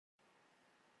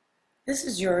This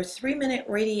is your 3-minute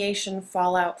radiation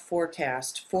fallout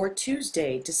forecast for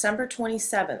Tuesday, December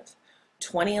 27th,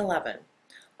 2011.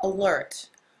 Alert!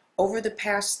 Over the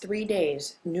past 3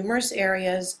 days, numerous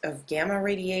areas of gamma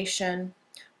radiation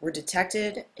were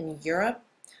detected in Europe,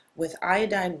 with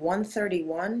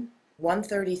iodine-131,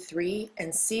 133,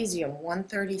 and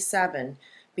cesium-137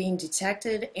 being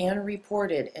detected and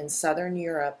reported in southern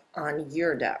Europe on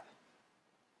EURDEP.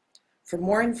 For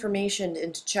more information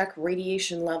and to check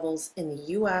radiation levels in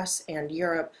the US and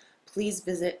Europe, please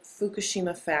visit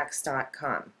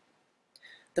fukushimafacts.com.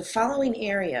 The following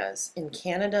areas in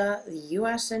Canada, the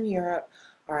US, and Europe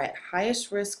are at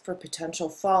highest risk for potential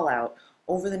fallout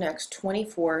over the next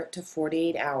 24 to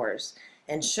 48 hours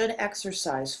and should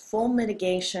exercise full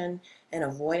mitigation and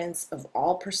avoidance of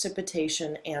all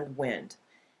precipitation and wind.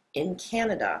 In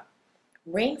Canada,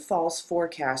 rainfalls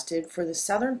forecasted for the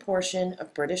southern portion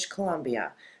of British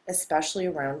Columbia, especially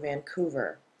around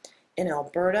Vancouver. In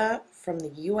Alberta, from the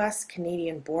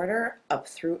US-Canadian border up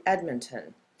through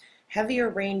Edmonton. Heavier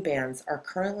rain bands are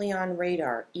currently on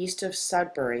radar east of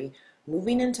Sudbury,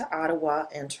 moving into Ottawa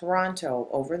and Toronto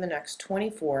over the next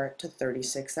 24 to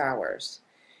 36 hours.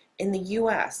 In the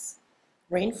US,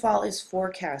 rainfall is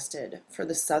forecasted for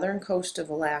the southern coast of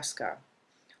Alaska,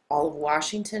 all of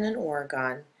Washington and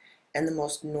Oregon, and the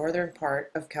most northern part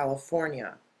of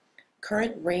California.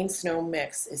 Current rain-snow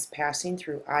mix is passing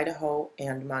through Idaho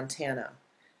and Montana.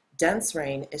 Dense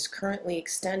rain is currently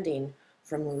extending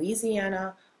from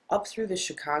Louisiana up through the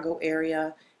Chicago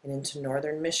area and into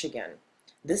northern Michigan.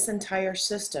 This entire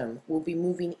system will be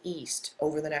moving east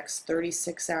over the next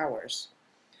 36 hours.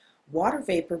 Water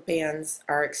vapor bands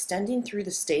are extending through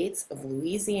the states of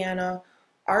Louisiana,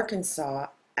 Arkansas,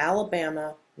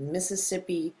 Alabama,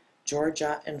 Mississippi,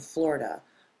 Georgia, and Florida,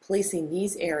 placing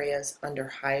these areas under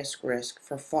highest risk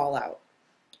for fallout.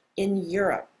 In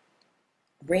Europe,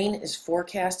 rain is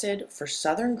forecasted for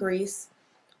southern Greece,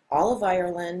 all of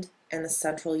Ireland, and the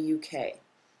central UK.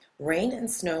 Rain and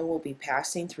snow will be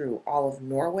passing through all of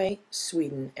Norway,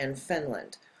 Sweden, and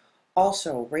Finland.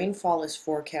 Also, rainfall is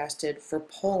forecasted for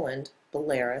Poland,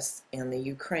 Belarus, and the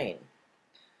Ukraine.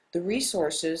 The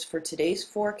resources for today's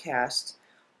forecast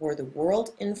were the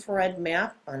World Infrared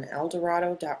Map on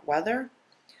eldorado.weather,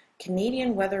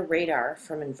 Canadian Weather Radar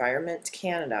from Environment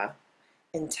Canada,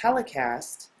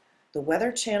 Intellicast, the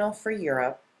Weather Channel for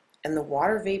Europe, and the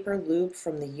Water Vapor Loop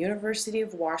from the University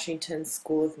of Washington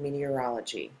School of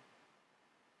Meteorology.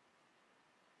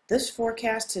 This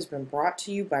forecast has been brought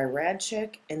to you by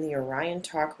Radchick and the Orion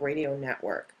Talk Radio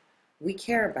Network. We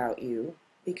care about you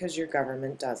because your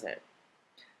government doesn't.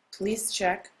 Please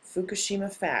check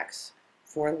Fukushima Facts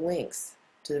for links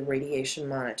to the radiation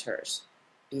monitors.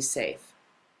 Be safe.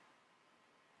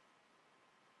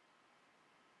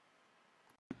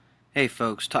 Hey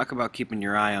folks, talk about keeping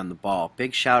your eye on the ball.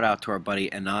 Big shout out to our buddy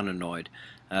Anonanoid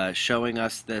showing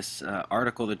us this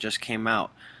article that just came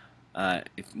out.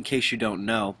 In case you don't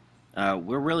know,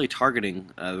 we're really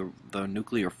targeting the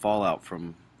nuclear fallout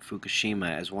from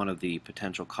Fukushima as one of the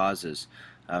potential causes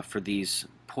for these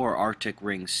poor Arctic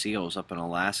ring seals up in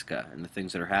Alaska and the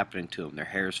things that are happening to them. Their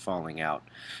hair's falling out.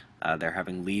 They're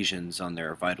having lesions on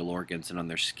their vital organs and on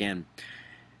their skin.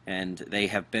 And they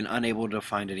have been unable to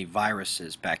find any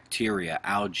viruses, bacteria,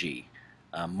 algae,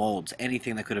 molds,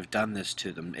 anything that could have done this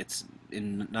to them. It's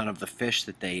in none of the fish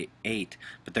that they ate,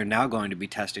 but they're now going to be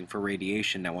testing for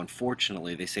radiation. Now,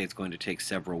 unfortunately, they say it's going to take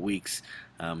several weeks.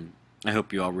 I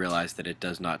hope you all realize that it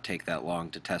does not take that long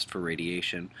to test for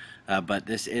radiation, but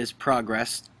this is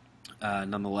progress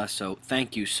nonetheless, so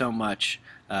thank you so much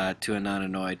to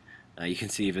Anonanoid. You can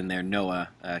see even there Noah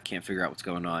can't figure out what's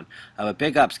going on. But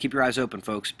big ups, keep your eyes open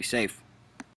folks, be safe.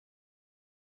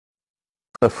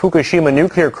 The Fukushima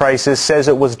nuclear crisis says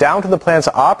it was down to the plant's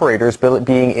operators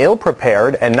being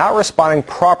ill-prepared and not responding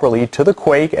properly to the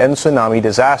quake and tsunami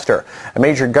disaster. A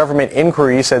major government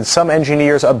inquiry said some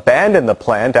engineers abandoned the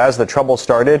plant as the trouble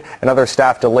started and other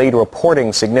staff delayed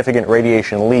reporting significant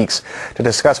radiation leaks. To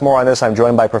discuss more on this, I'm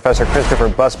joined by Professor Christopher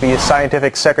Busby,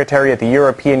 Scientific Secretary at the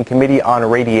European Committee on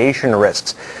Radiation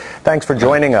Risks. Thanks for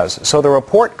joining us. So the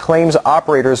report claims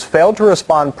operators failed to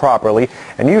respond properly,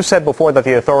 and you said before that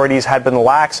the authorities had been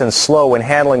lax and slow in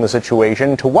handling the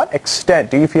situation. To what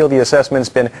extent do you feel the assessment's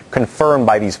been confirmed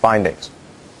by these findings?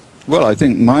 Well, I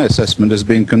think my assessment has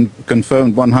been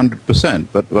confirmed 100%,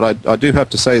 but I do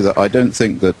have to say that I don't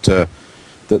think that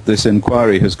that this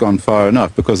inquiry has gone far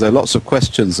enough, because there are lots of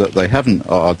questions that they haven't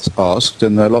asked,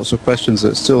 and there are lots of questions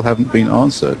that still haven't been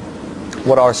answered.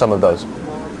 What are some of those?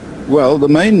 Well, the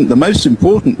most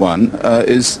important one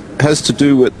has to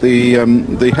do with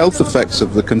the health effects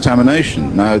of the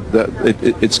contamination. Now,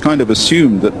 it's kind of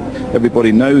assumed that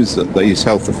everybody knows that these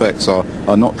health effects are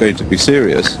not going to be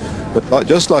serious. But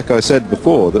just like I said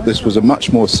before, that this was a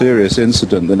much more serious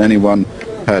incident than anyone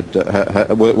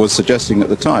was suggesting at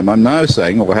the time. I'm now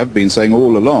saying, or have been saying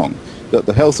all along, that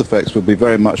the health effects will be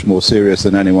very much more serious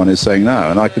than anyone is saying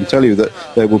now. And I can tell you that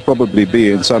there will probably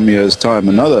be in some years' time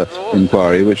another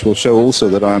inquiry which will show also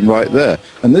that I am right there.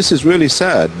 And this is really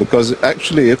sad, because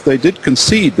actually if they did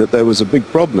concede that there was a big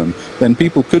problem, then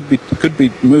people could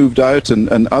be moved out,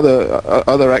 and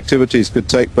other activities could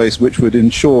take place which would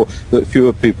ensure that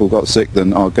fewer people got sick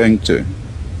than are going to.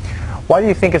 Why do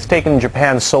you think it's taken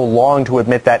Japan so long to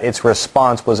admit that its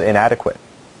response was inadequate?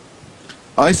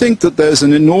 I think that there's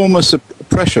an enormous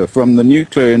pressure from the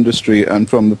nuclear industry and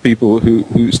from the people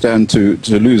who stand to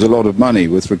lose a lot of money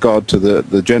with regard to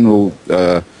the general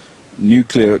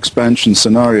nuclear expansion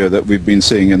scenario that we've been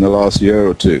seeing in the last year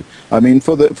or two. I mean,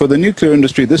 for the nuclear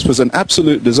industry, this was an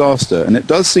absolute disaster, and it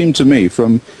does seem to me,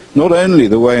 from not only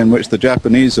the way in which the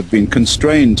Japanese have been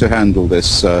constrained to handle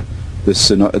this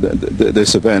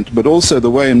event, but also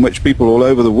the way in which people all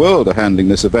over the world are handling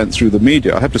this event through the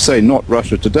media. I have to say, not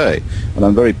Russia Today, and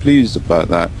I'm very pleased about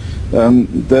that.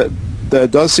 There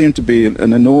does seem to be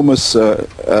an enormous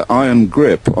iron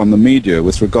grip on the media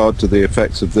with regard to the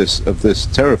effects of this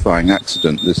terrifying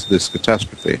accident, this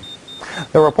catastrophe.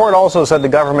 The report also said the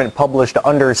government published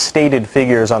understated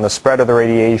figures on the spread of the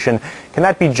radiation. Can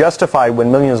that be justified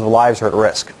when millions of lives are at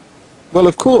risk? Well,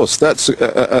 of course, that's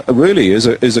really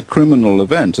is a criminal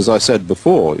event, as I said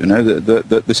before. You know,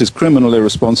 that this is criminal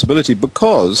irresponsibility,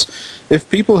 because if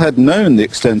people had known the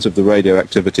extent of the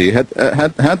radioactivity, had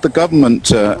the government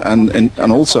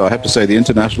and also I have to say the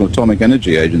International Atomic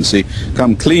Energy Agency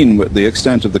come clean with the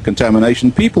extent of the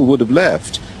contamination, people would have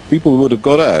left. People would have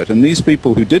got out, and these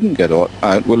people who didn't get out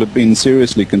will have been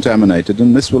seriously contaminated,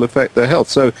 and this will affect their health.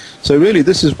 So really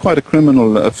this is quite a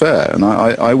criminal affair, and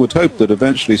I would hope that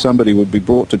eventually somebody would be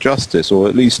brought to justice, or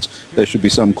at least there should be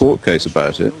some court case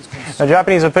about it. Now,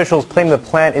 Japanese officials claim the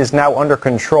plant is now under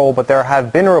control, but there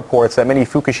have been reports that many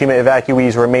Fukushima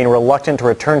evacuees remain reluctant to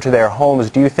return to their homes.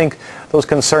 Do you think those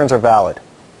concerns are valid?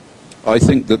 I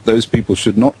think that those people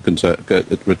should not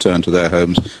return to their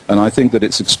homes, and I think that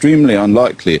it's extremely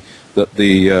unlikely that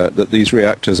that these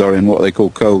reactors are in what they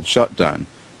call cold shutdown.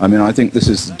 I mean, I think this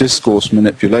is discourse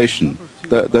manipulation.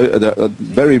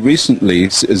 Very recently,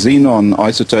 xenon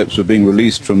isotopes were being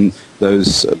released from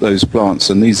those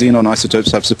plants, and these xenon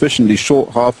isotopes have sufficiently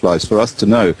short half-lives for us to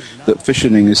know that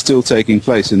fissioning is still taking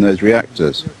place in those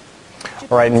reactors.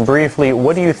 All right, and briefly,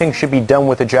 what do you think should be done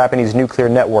with the Japanese nuclear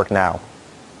network now?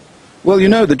 Well, you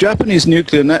know, the Japanese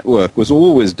nuclear network was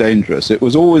always dangerous. It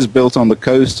was always built on the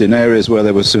coast in areas where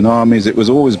there were tsunamis. It was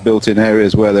always built in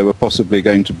areas where there were possibly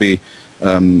going to be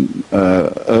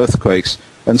earthquakes.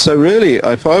 And so really,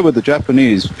 if I were the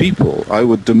Japanese people, I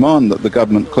would demand that the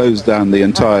government close down the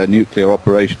entire nuclear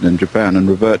operation in Japan and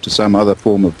revert to some other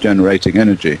form of generating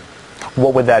energy.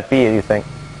 What would that be, do you think?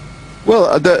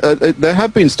 Well, there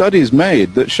have been studies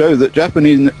made that show that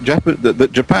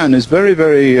Japan is very,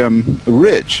 very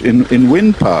rich in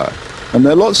wind power. And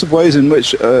there are lots of ways in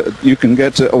which you can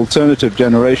get an alternative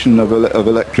generation of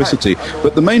electricity.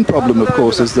 But the main problem, of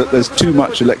course, is that there's too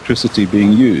much electricity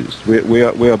being used. We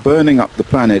are burning up the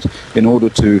planet in order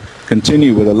to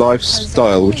continue with a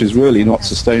lifestyle which is really not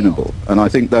sustainable. And I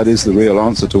think that is the real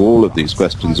answer to all of these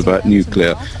questions about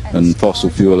nuclear and fossil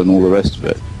fuel and all the rest of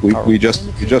it. We're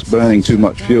just burning too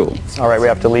much fuel. All right, we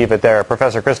have to leave it there.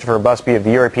 Professor Christopher Busby of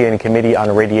the European Committee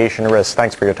on Radiation Risk,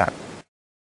 thanks for your time.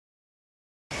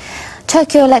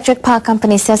 Tokyo Electric Power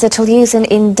Company says it will use an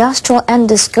industrial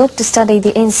endoscope to study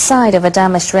the inside of a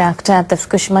damaged reactor at the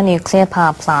Fukushima nuclear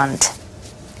power plant.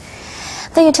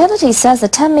 The utility says the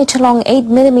 10-meter-long,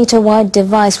 8-millimeter-wide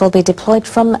device will be deployed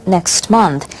from next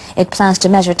month. It plans to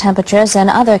measure temperatures and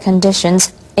other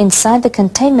conditions inside the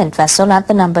containment vessel at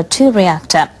the number 2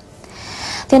 reactor.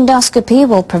 The endoscopy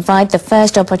will provide the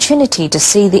first opportunity to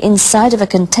see the inside of a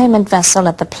containment vessel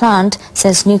at the plant,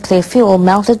 says nuclear fuel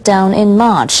melted down in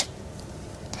March.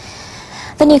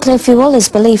 The nuclear fuel is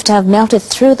believed to have melted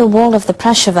through the wall of the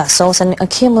pressure vessels and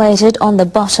accumulated on the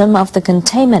bottom of the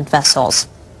containment vessels.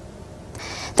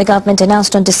 The government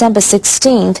announced on December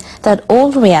 16th that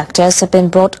all reactors have been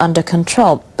brought under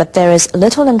control, but there is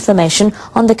little information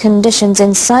on the conditions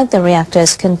inside the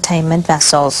reactor's containment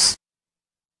vessels.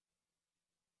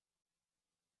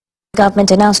 The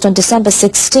government announced on December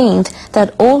 16th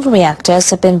that all reactors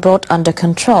have been brought under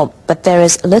control, but there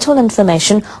is little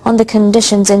information on the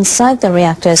conditions inside the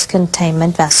reactor's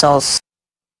containment vessels.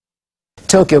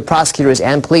 Tokyo prosecutors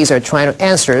and police are trying to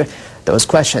answer those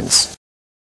questions.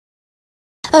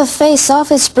 A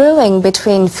face-off is brewing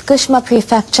between Fukushima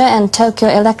Prefecture and Tokyo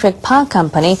Electric Power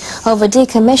Company over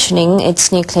decommissioning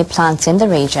its nuclear plants in the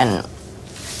region.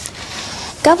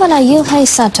 Governor Yuhei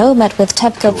Sato met with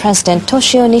TEPCO President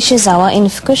Toshio Nishizawa in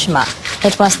Fukushima.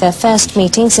 It was their first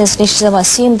meeting since Nishizawa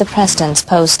assumed the president's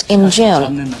post in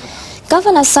June.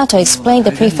 Governor Sato explained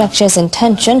the prefecture's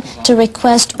intention to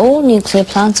request all nuclear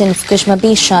plants in Fukushima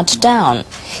be shut down.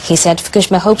 He said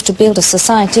Fukushima hopes to build a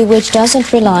society which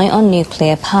doesn't rely on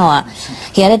nuclear power.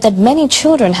 He added that many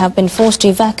children have been forced to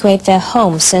evacuate their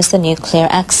homes since the nuclear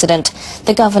accident.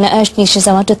 The governor urged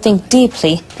Nishizawa to think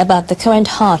deeply about the current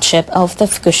hardship of the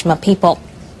Fukushima people.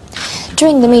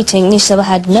 During the meeting, Nishizawa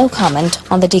had no comment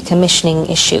on the decommissioning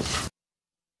issue.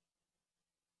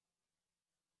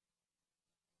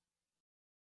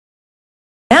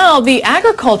 Now the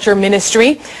Agriculture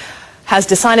Ministry has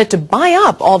decided to buy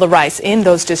up all the rice in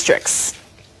those districts.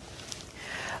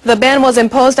 The ban was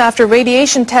imposed after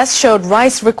radiation tests showed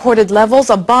rice recorded levels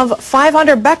above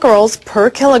 500 becquerels per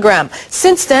kilogram.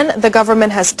 Since then, the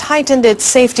government has tightened its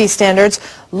safety standards,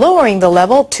 lowering the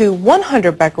level to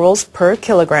 100 becquerels per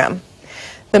kilogram.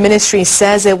 The ministry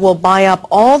says it will buy up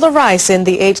all the rice in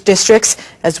the 8 districts,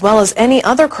 as well as any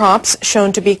other crops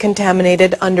shown to be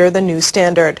contaminated under the new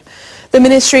standard. The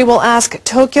ministry will ask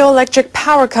Tokyo Electric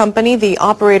Power Company, the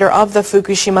operator of the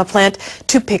Fukushima plant,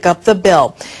 to pick up the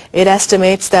bill. It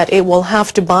estimates that it will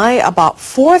have to buy about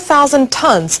 4,000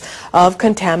 tons of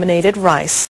contaminated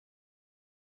rice.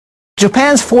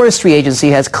 Japan's forestry agency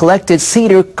has collected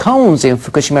cedar cones in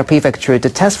Fukushima Prefecture to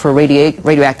test for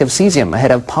radioactive cesium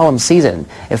ahead of pollen season.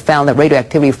 It found that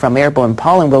radioactivity from airborne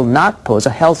pollen will not pose a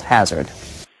health hazard.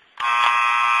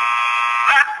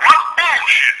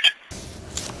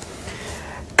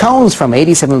 Cones from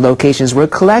 87 locations were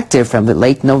collected from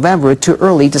late November to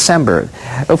early December.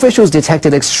 Officials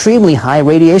detected extremely high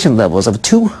radiation levels of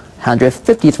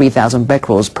 253,000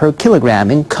 becquerels per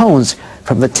kilogram in cones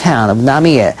from the town of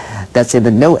Namie. That's in the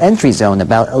no-entry zone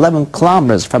about 11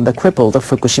 kilometers from the crippled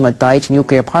Fukushima Daiichi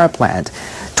nuclear power plant.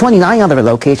 29 other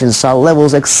locations saw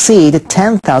levels exceed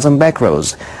 10,000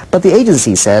 becquerels. But the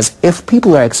agency says if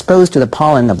people are exposed to the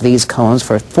pollen of these cones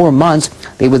for 4 months,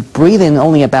 they would breathe in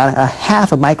only about a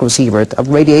half a microsievert of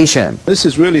radiation. This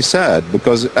is really sad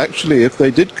because actually if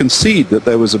they did concede that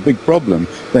there was a big problem,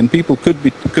 then people could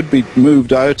be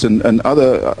moved out and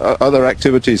other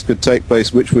activities could take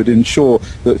place which would ensure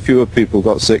that fewer people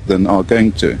got sick than are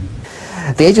going to.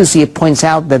 The agency points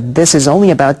out that this is only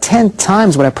about 10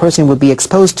 times what a person would be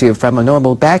exposed to from a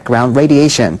normal background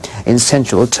radiation in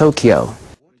central Tokyo. What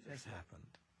has happened?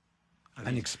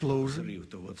 An explosion,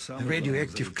 a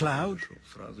radioactive cloud,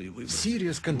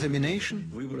 serious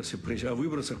contamination.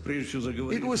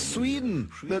 It was Sweden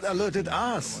that alerted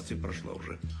us.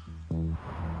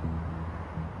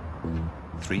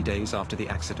 3 days after the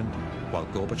accident, while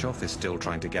Gorbachev is still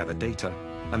trying to gather data,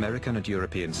 American and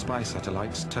European spy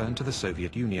satellites turn to the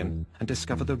Soviet Union and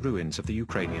discover the ruins of the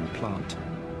Ukrainian plant.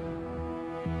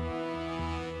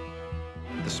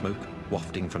 The smoke,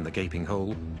 wafting from the gaping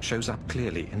hole, shows up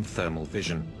clearly in thermal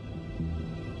vision.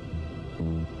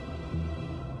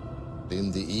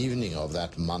 In the evening of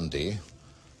that Monday,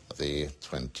 the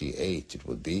 28th it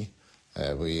would be,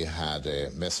 we had a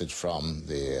message from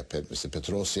Mr.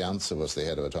 Petrosian, who was the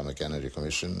head of Atomic Energy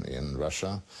Commission in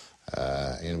Russia,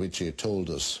 in which he told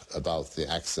us about the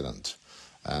accident.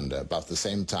 And about the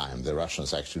same time, the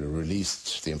Russians actually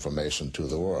released the information to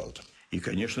the world.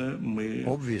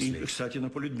 Obviously,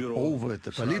 over at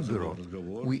the Politburo,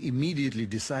 we immediately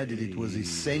decided it was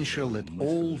essential that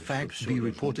all facts be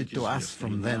reported to us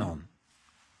from then on.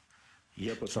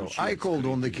 So I called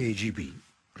on the KGB.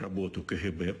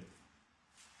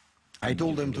 I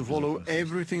told them to follow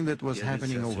everything that was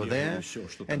happening over there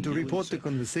and to report the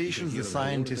conversations the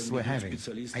scientists were having.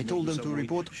 I told them to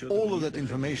report all of that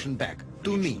information back,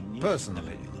 to me,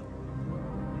 personally.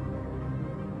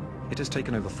 It has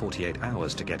taken over 48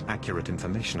 hours to get accurate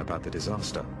information about the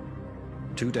disaster.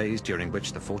 2 days during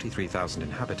which the 43,000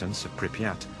 inhabitants of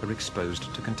Pripyat are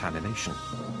exposed to contamination.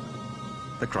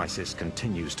 The crisis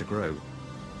continues to grow.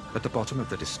 At the bottom of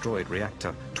the destroyed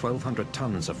reactor, 1,200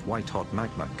 tons of white-hot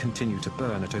magma continue to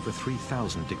burn at over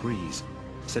 3,000 degrees,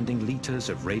 sending liters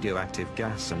of radioactive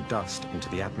gas and dust into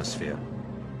the atmosphere.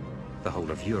 The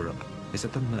whole of Europe is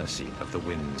at the mercy of the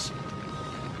winds.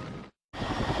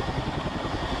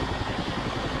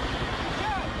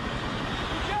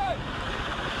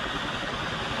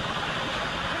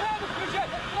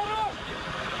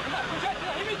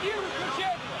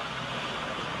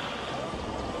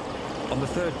 On the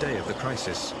third day of the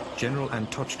crisis, General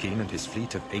Antochkin and his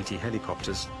fleet of 80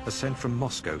 helicopters are sent from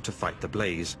Moscow to fight the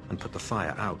blaze and put the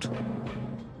fire out.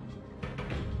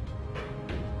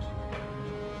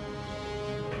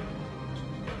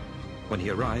 When he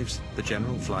arrives, the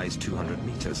general flies 200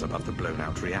 meters above the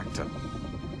blown-out reactor.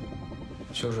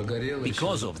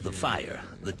 Because of the fire,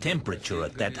 the temperature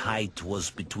at that height was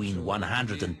between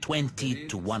 120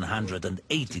 to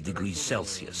 180 degrees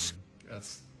Celsius.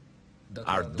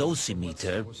 Our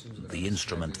dosimeter, the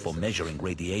instrument for measuring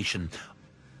radiation,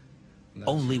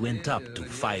 only went up to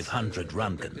 500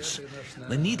 Röntgens.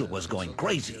 The needle was going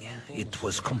crazy. It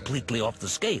was completely off the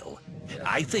scale.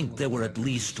 I think there were at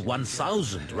least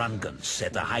 1,000 Röntgens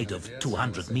at a height of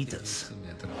 200 meters.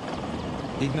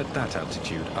 Even at that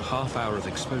altitude, a half hour of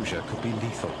exposure could be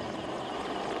lethal.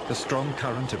 The strong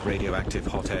current of radioactive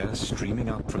hot air streaming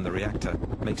up from the reactor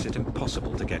makes it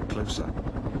impossible to get closer.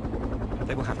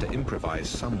 They will have to improvise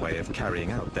some way of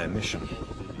carrying out their mission.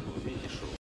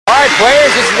 All right,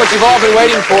 players, this is what you've all been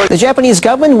waiting for. The Japanese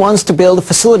government wants to build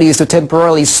facilities to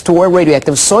temporarily store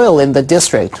radioactive soil in the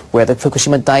district where the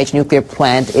Fukushima Daiichi nuclear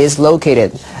plant is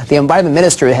located. The environment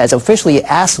minister has officially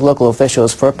asked local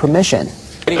officials for permission.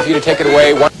 Waiting for you to take it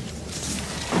away.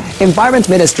 Environment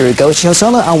Minister Goichi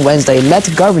Hosono on Wednesday met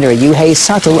Governor Yuhei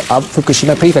Sato of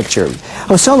Fukushima Prefecture.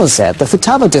 Hosono said the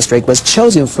Futaba district was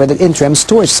chosen for the interim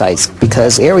storage sites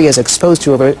because areas exposed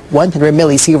to over 100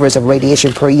 millisieverts of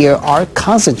radiation per year are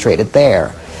concentrated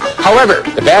there. However,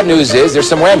 the bad news is there's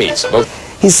some whammies.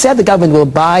 He said the government will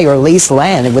buy or lease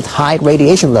land with high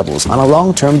radiation levels on a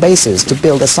long-term basis to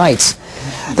build the sites.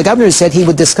 The governor said he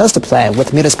would discuss the plan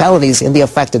with municipalities in the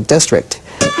affected district.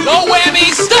 No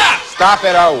whammies! Stop! Stop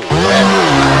it all.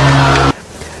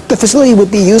 The facility would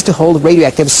be used to hold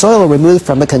radioactive soil removed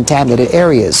from the contaminated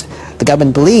areas. The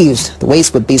government believes the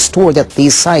waste would be stored at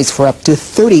these sites for up to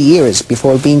 30 years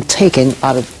before being taken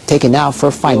out for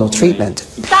final treatment.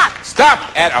 Stop!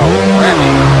 Stop at all.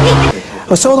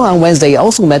 Hosono on Wednesday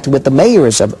also met with the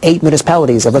mayors of 8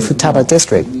 municipalities of the Futaba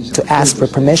district to ask for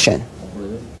permission.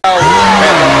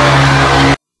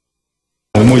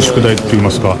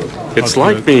 It's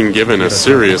like being given a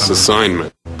serious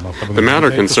assignment. The matter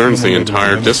concerns the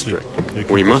entire district.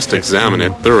 We must examine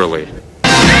it thoroughly.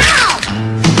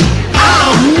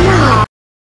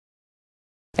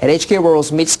 At HK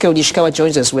World's Mitsuko Nishikawa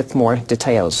joins us with more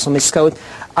details. So Mitsuko,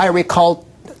 I recall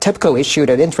TEPCO issued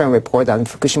an interim report on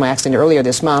Fukushima accident earlier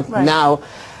this month. Right. Now,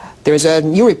 there's a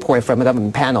new report from a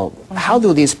government panel. How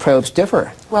do these probes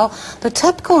differ? Well, the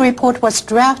TEPCO report was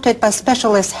drafted by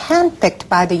specialists handpicked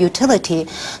by the utility,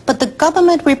 but the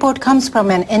government report comes from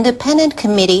an independent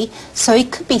committee, so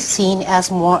it could be seen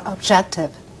as more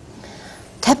objective.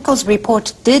 TEPCO's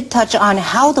report did touch on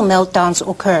how the meltdowns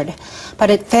occurred,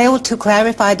 but it failed to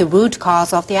clarify the root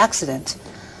cause of the accident.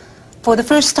 For the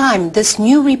first time, this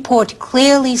new report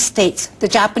clearly states the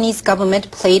Japanese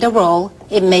government played a role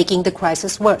in making the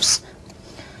crisis worse.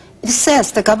 It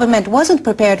says the government wasn't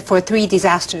prepared for 3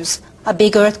 disasters: a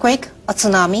big earthquake, a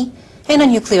tsunami, and a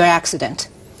nuclear accident.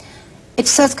 It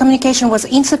says communication was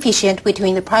insufficient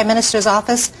between the Prime Minister's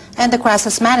office and the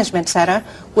Crisis Management Center,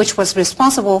 which was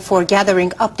responsible for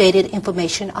gathering updated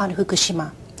information on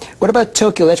Fukushima. What about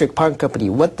Tokyo Electric Power Company?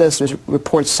 What does this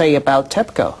report say about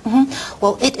TEPCO?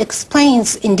 Well, it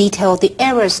explains in detail the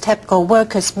errors TEPCO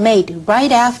workers made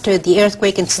right after the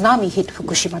earthquake and tsunami hit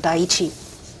Fukushima Daiichi.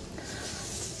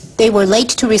 They were late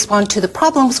to respond to the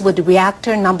problems with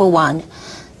reactor number 1.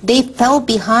 They fell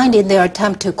behind in their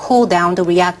attempt to cool down the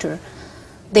reactor.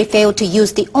 They failed to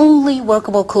use the only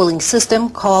workable cooling system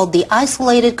called the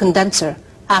isolated condenser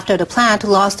after the plant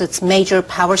lost its major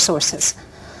power sources.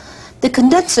 The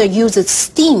condenser uses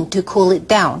steam to cool it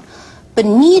down, but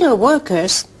neither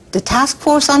workers, the task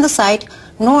force on the site,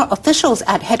 nor officials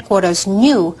at headquarters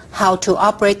knew how to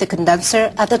operate the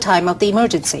condenser at the time of the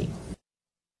emergency.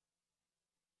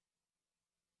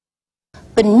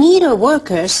 But neither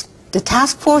workers, the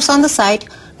task force on the site,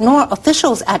 nor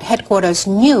officials at headquarters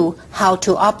knew how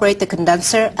to operate the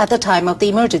condenser at the time of the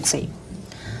emergency.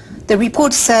 The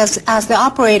report says, as the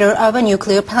operator of a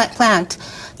nuclear plant,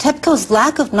 TEPCO's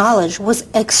lack of knowledge was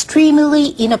extremely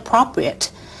inappropriate.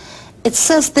 It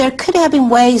says there could have been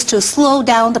ways to slow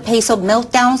down the pace of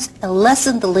meltdowns and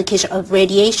lessen the leakage of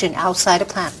radiation outside the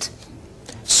plant.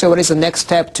 So what is the next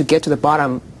step to get to the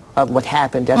bottom of what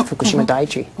happened at Fukushima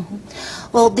Daiichi?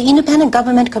 Well, the independent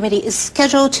government committee is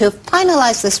scheduled to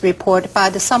finalize this report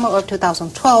by the summer of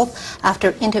 2012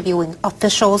 after interviewing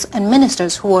officials and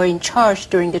ministers who were in charge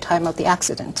during the time of the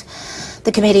accident.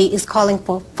 The committee is calling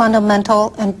for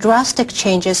fundamental and drastic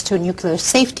changes to nuclear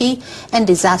safety and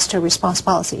disaster response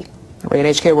policy. Right,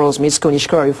 HK World's Mitsuko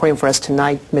Nishikawa reporting for us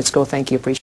tonight. Mitsuko, thank you.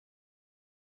 Appreciate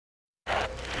it.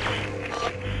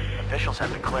 Officials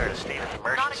have declared a state of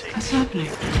emergency. What's happening?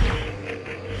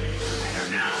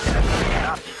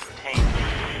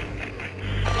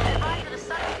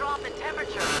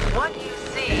 What you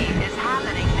see is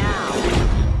happening now.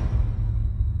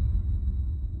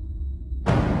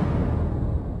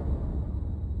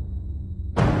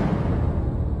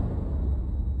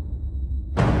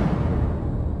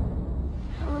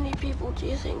 How many people do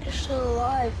you think are still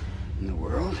alive? In the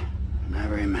world? Not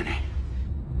very many.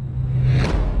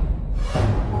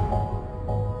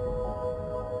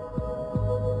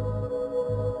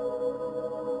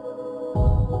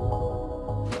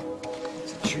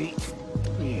 It's a treat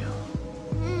for you.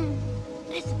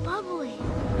 It's bubbly.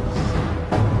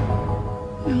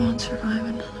 We won't survive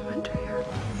another winter here.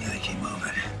 Yeah, keep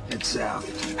moving. Head south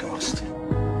to the coast.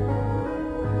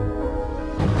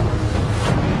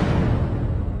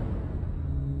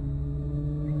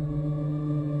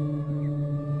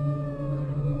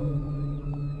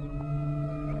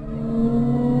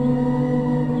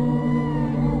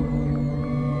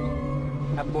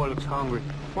 That boy looks hungry.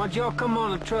 Why don't y'all come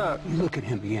on the truck? You look at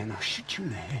him again, I'll shoot you in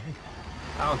the head.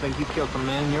 I don't think you killed a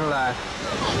man in your life.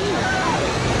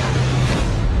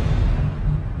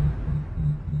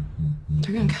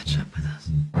 They're gonna catch up with us.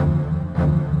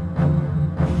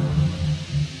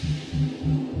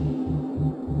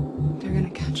 They're gonna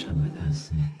catch up with us,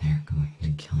 and they're going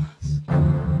to kill us.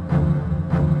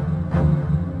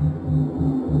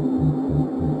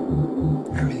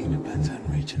 Everything depends on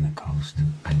reaching the coast.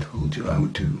 I told you I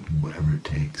would do whatever it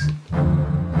takes.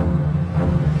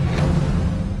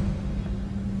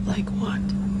 Like what?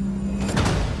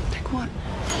 Like what?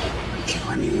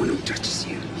 Kill anyone who touches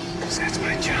you, because that's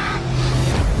my job.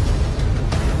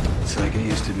 It's like it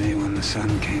used to be when the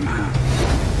sun came out.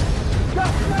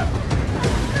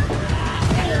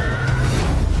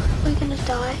 Are we gonna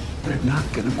die? They're not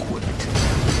gonna quit.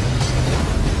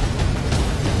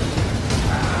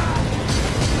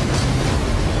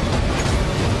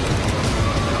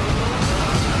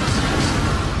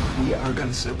 We are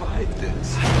gonna survive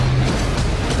this.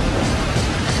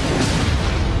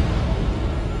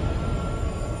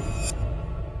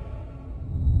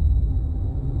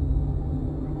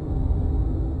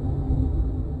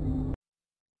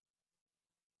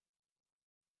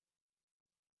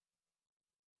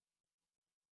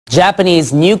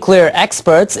 Japanese nuclear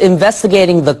experts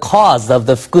investigating the cause of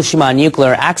the Fukushima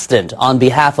nuclear accident on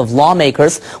behalf of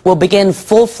lawmakers will begin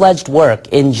full-fledged work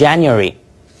in January.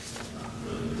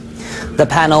 The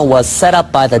panel was set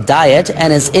up by the Diet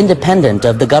and is independent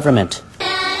of the government.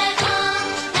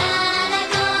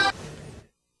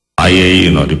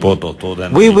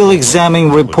 We will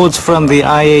examine reports from the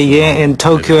IAEA and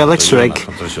Tokyo Electric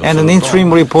and an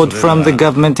interim report from the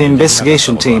government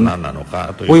investigation team.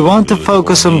 We want to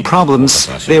focus on problems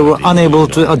they were unable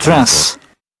to address.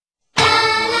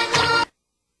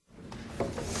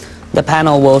 The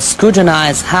panel will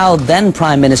scrutinize how then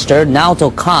Prime Minister Naoto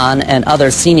Kan and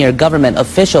other senior government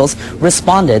officials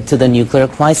responded to the nuclear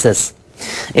crisis.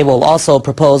 It will also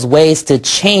propose ways to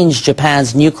change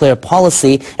Japan's nuclear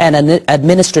policy and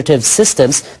administrative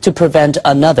systems to prevent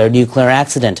another nuclear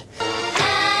accident.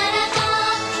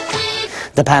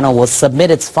 The panel will submit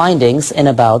its findings in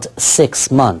about 6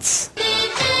 months.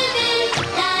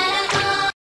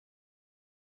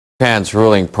 Japan's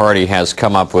ruling party has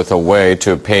come up with a way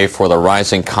to pay for the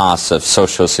rising costs of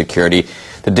Social Security.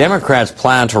 The Democrats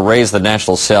plan to raise the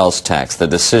national sales tax. The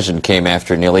decision came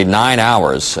after nearly 9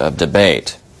 hours of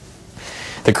debate.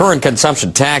 The current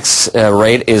consumption tax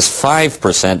rate is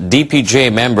 5%. DPJ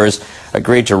members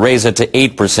agreed to raise it to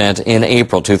 8% in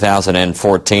April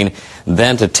 2014,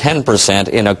 then to 10%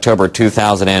 in October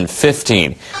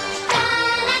 2015.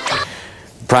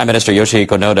 Prime Minister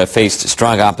Yoshihiko Noda faced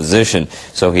strong opposition,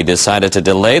 so he decided to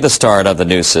delay the start of the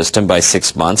new system by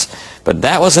 6 months. But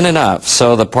that wasn't enough,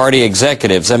 so the party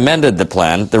executives amended the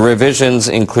plan. The revisions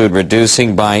include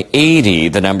reducing by 80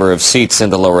 the number of seats in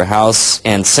the lower house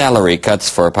and salary cuts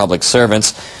for public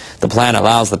servants. The plan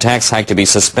allows the tax hike to be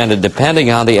suspended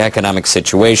depending on the economic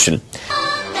situation.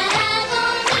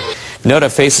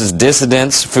 Noda faces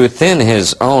dissidents within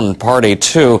his own party,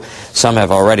 too. Some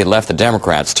have already left the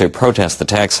Democrats to protest the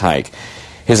tax hike.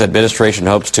 His administration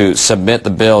hopes to submit the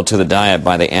bill to the Diet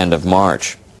by the end of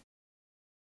March.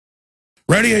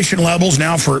 Radiation levels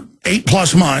now for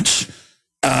 8+ months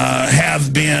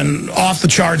have been off the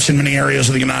charts in many areas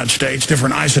of the United States.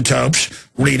 Different isotopes,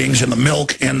 readings in the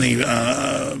milk and the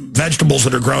vegetables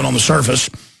that are grown on the surface.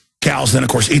 Cows then, of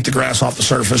course, eat the grass off the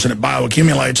surface and it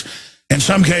bioaccumulates. In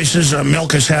some cases,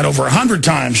 milk has had over 100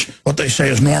 times what they say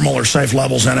is normal or safe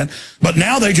levels in it. But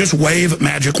now they just wave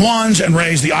magic wands and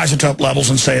raise the isotope levels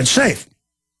and say it's safe.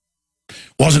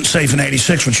 Wasn't safe in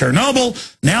 '86 with Chernobyl.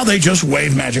 Now they just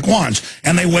wave magic wands.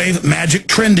 And they wave magic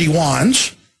trendy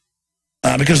wands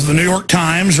because the New York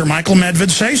Times or Michael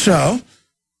Medved say so.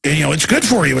 You know, it's good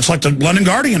for you. It's like the London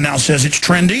Guardian now says it's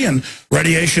trendy and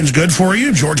radiation's good for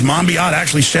you. George Monbiot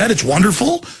actually said it's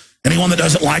wonderful. Anyone that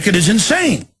doesn't like it is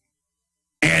insane.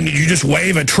 And you just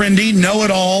wave a trendy,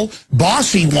 know-it-all,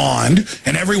 bossy wand,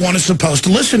 and everyone is supposed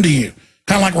to listen to you.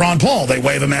 Kind of like Ron Paul. They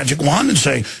wave a magic wand and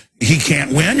say, he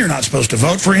can't win. You're not supposed to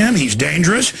vote for him. He's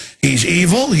dangerous. He's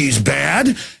evil. He's bad.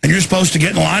 And you're supposed to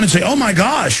get in line and say, oh, my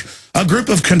gosh, a group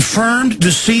of confirmed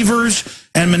deceivers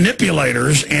and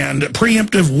manipulators and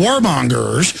preemptive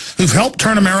warmongers who've helped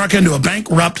turn America into a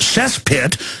bankrupt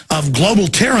cesspit of global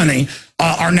tyranny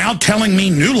are now telling me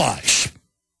new lies.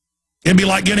 It'd be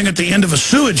like getting at the end of a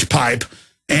sewage pipe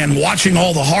and watching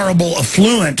all the horrible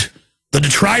effluent, the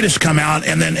detritus come out,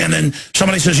 and then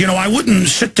somebody says, you know, I wouldn't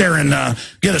sit there and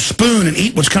get a spoon and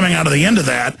eat what's coming out of the end of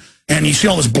that, and you see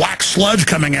all this black sludge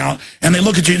coming out, and they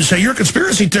look at you and say, you're a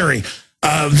conspiracy theory.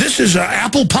 This is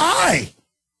apple pie,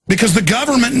 because the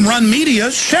government and run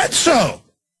media said so.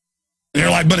 And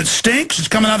they're like, but it stinks, it's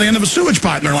coming out of the end of a sewage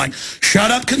pipe. And they're like, shut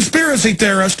up, conspiracy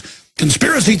theorist.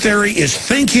 Conspiracy theory is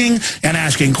thinking and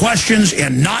asking questions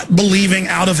and not believing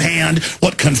out of hand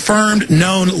what confirmed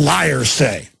known liars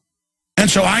say. And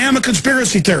so I am a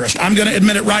conspiracy theorist. I'm going to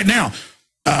admit it right now.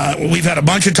 We've had a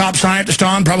bunch of top scientists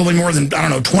on, probably more than, I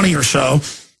don't know, 20 or so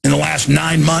in the last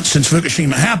 9 months since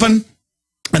Fukushima happened.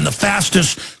 And the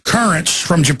fastest currents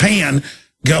from Japan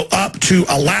go up to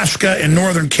Alaska and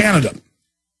northern Canada.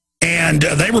 And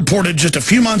they reported just a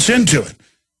few months into it,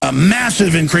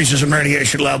 massive increases in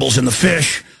radiation levels in the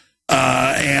fish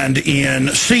and in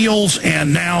seals.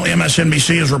 And now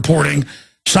MSNBC is reporting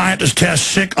scientists test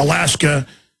sick Alaska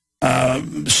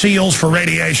seals for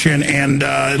radiation, and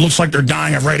it looks like they're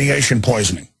dying of radiation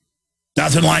poisoning.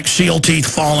 Nothing like seal teeth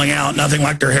falling out, nothing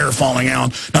like their hair falling out,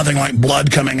 nothing like blood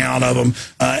coming out of them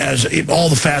as all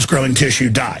the fast-growing tissue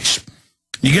dies.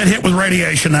 You get hit with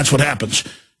radiation, that's what happens.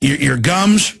 Your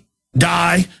gums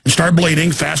die and start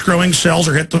bleeding. Fast-growing cells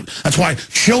are hit. That's why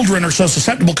children are so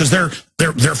susceptible, because they're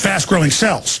fast-growing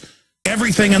cells.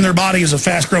 Everything in their body is a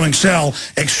fast-growing cell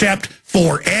except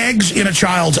for eggs in a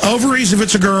child's ovaries if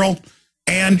it's a girl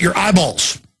and your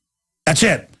eyeballs. That's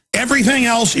it. Everything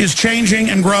else is changing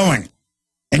and growing.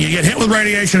 And you get hit with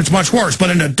radiation, it's much worse. But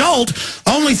in an adult,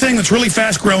 only thing that's really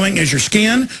fast-growing is your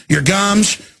skin, your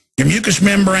gums, your mucous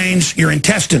membranes, your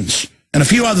intestines, and a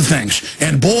few other things.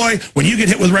 And boy, when you get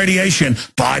hit with radiation,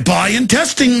 bye-bye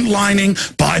intestine lining,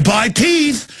 bye-bye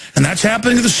teeth. And that's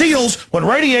happening to the seals. When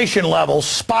radiation levels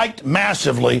spiked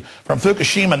massively from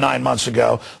Fukushima 9 months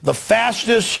ago, the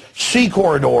fastest sea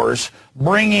corridors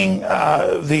bringing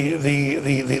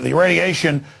the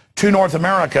radiation to North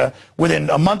America within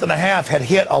a month and a half had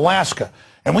hit Alaska.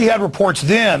 And we had reports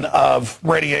then of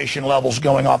radiation levels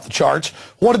going off the charts.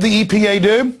 What did the EPA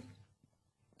do?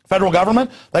 Federal government?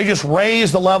 They just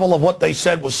raised the level of what they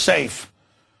said was safe.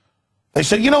 They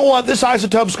said, you know what, this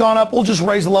isotope's gone up, we'll just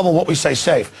raise the level of what we say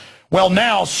safe. Well,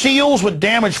 now seals with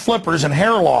damaged flippers and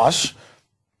hair loss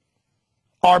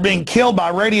are being killed by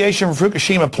radiation from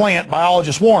Fukushima plant,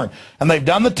 biologists warn. And they've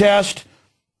done the test.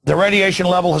 The radiation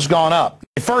level has gone up.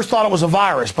 They first thought it was a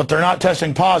virus, but they're not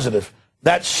testing positive.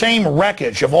 That same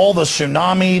wreckage of all the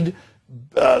tsunamied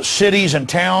cities and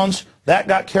towns, that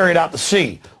got carried out to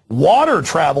sea. Water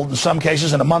traveled in some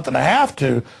cases in a month and a half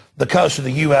to the coast of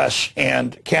the U.S.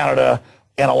 and Canada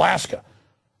and Alaska.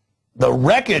 The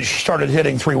wreckage started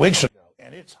hitting 3 weeks ago,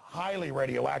 and it's highly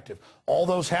radioactive. All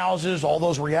those houses, all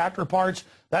those reactor parts,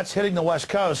 that's hitting the West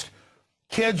Coast.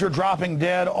 Kids are dropping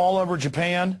dead all over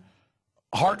Japan.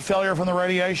 Heart failure from the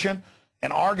radiation,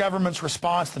 and our government's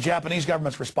response, the Japanese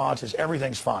government's response, is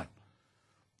everything's fine.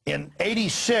 In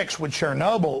 '86, with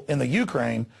Chernobyl in the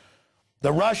Ukraine,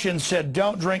 the Russians said,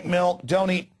 don't drink milk, don't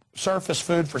eat surface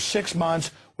food for 6 months,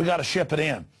 we got to ship it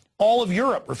in. All of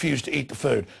Europe refused to eat the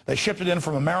food. They shipped it in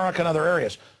from America and other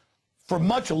areas. For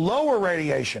much lower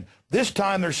radiation, this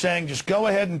time they're saying, just go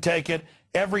ahead and take it,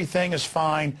 everything is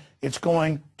fine, it's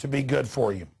going to be good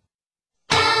for you.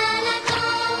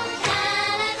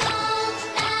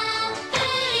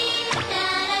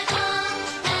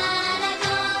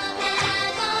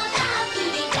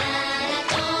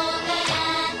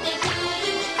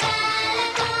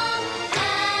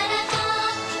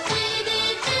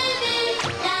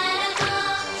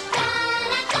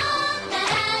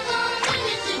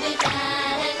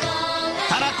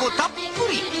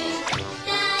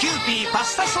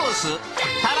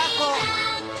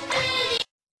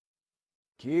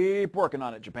 Keep working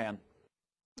on it, Japan.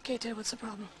 Okay, Ted, what's the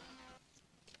problem?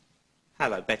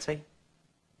 Hello, Betty.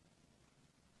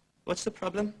 What's the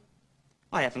problem?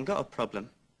 I haven't got a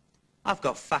problem. I've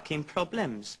got fucking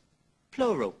problems.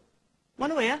 Plural.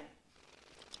 Want to hear?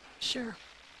 Sure.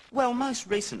 Well, most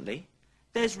recently,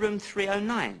 There's room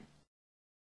 309.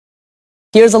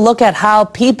 Here's a look at how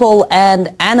people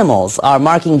and animals are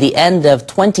marking the end of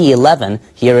 2011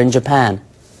 here in Japan.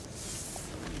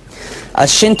 A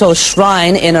Shinto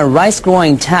shrine in a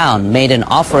rice-growing town made an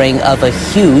offering of a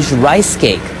huge rice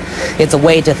cake. It's a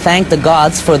way to thank the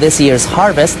gods for this year's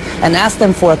harvest and ask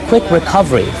them for a quick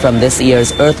recovery from this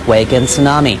year's earthquake and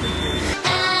tsunami.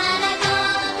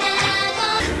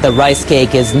 The rice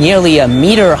cake is nearly a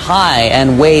meter high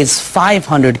and weighs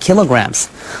 500 kilograms.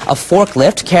 A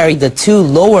forklift carried the two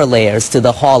lower layers to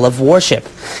the hall of worship.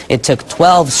 It took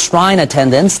 12 shrine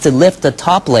attendants to lift the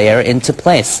top layer into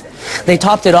place. They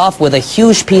topped it off with a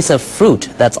huge piece of fruit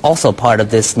that's also part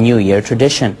of this New Year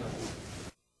tradition.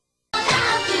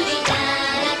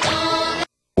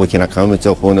 大きな乾物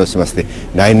を奉納しまして、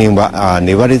来年は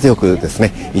粘り強くです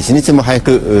ね、一日も早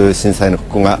く震災の復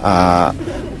興が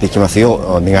できますよ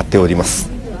う願っております。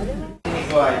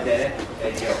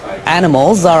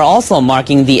 Animals are also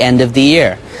marking the end of the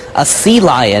year. A sea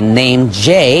lion named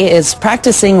Jay is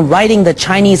practicing writing the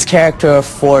Chinese character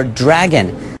for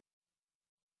dragon,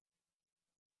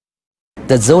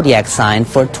 the zodiac sign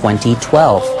for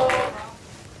 2012.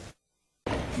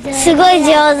 すごい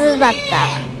上手だっ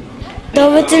た。動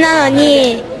物なの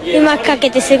にうまく描け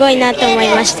てすごいなと思い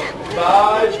ました。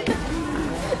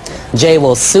 Jay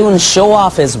will soon show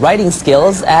off his writing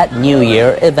skills at New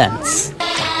Year events.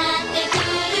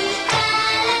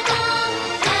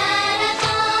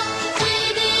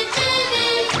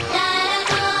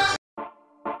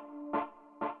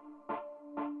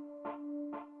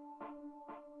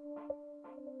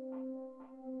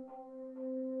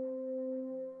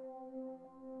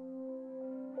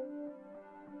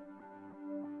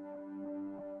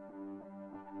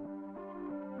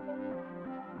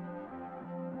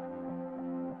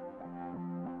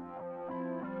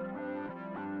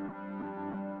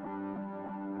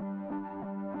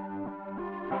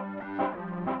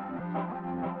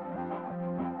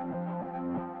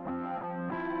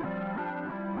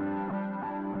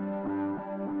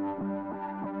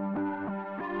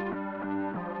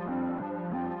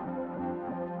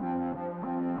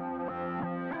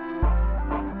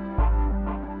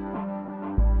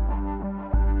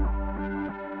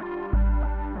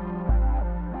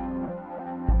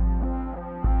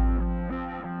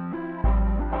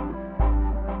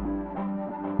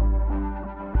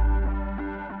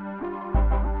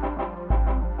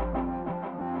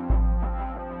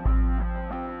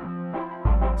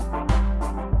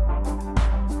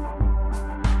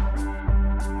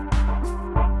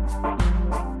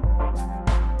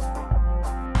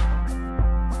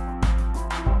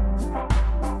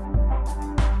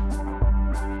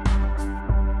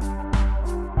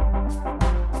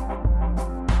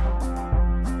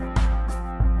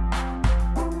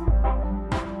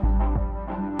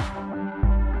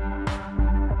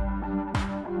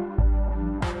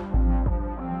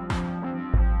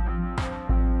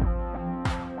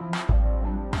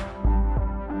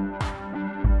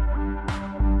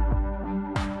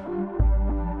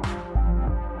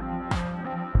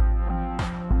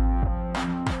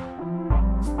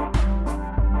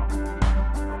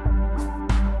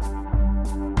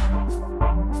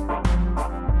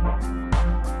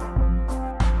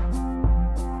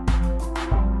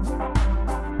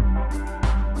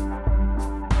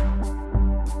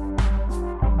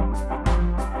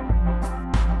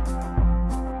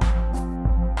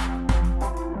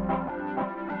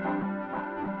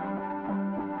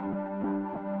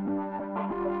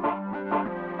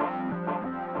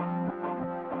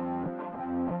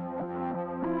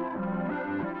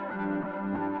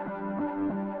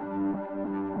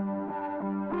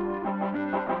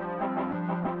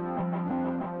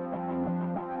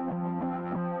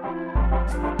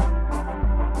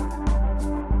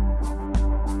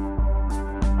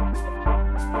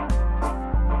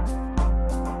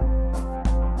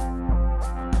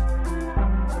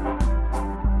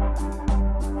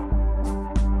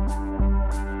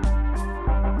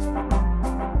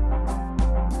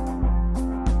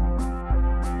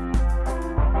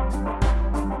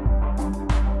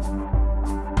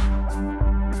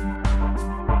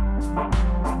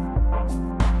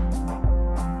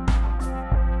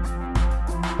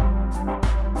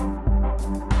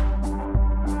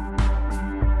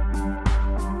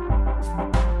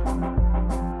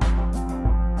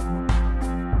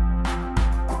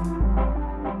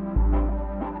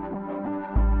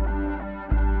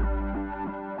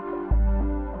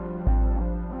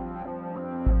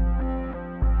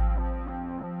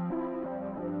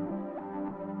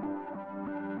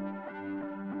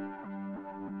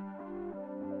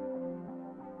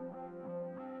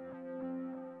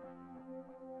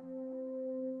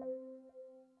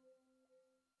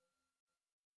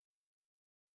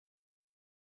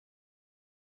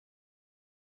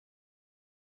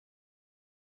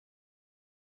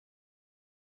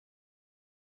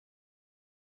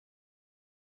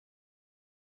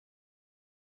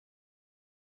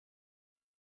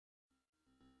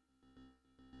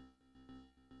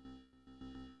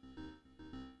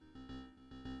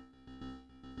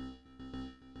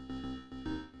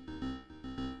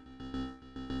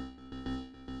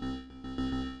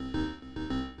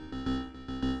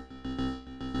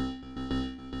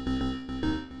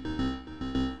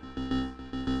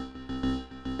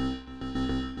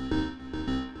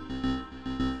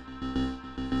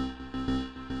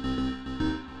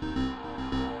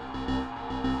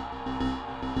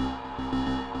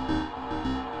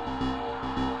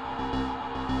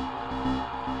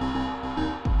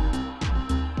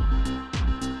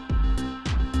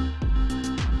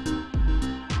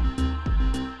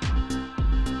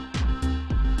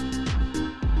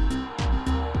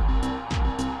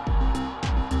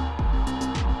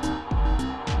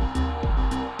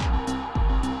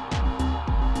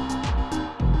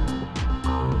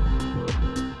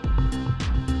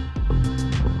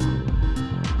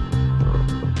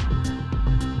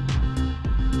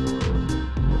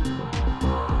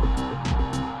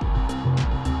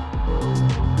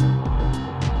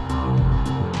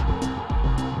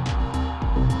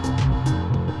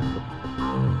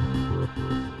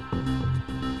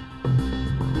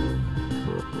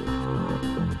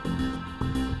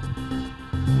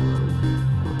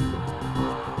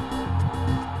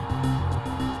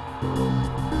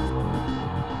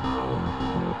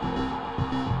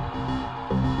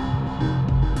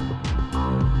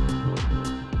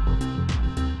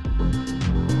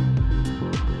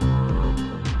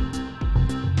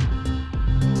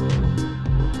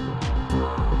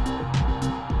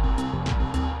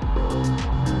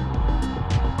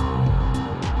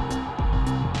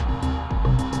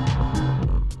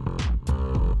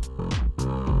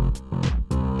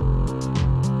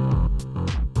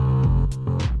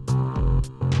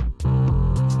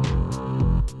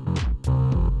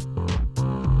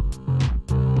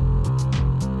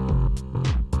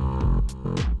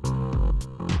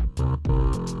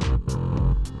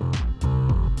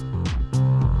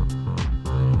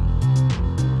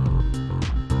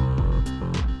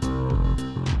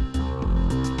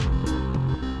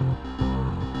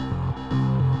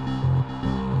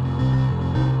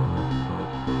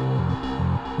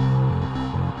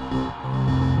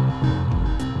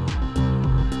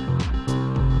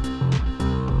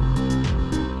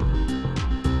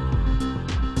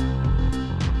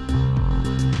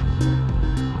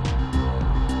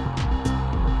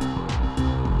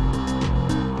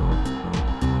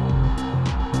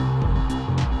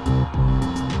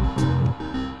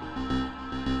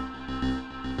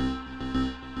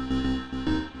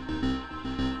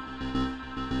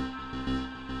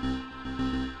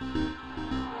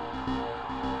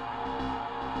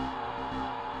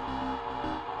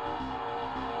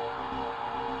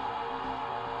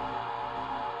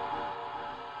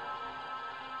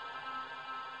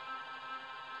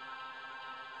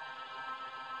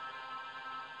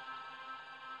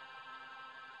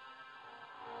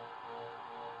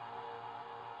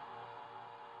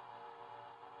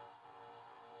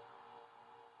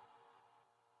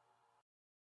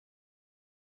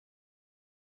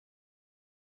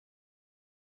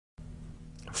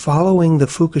 Following the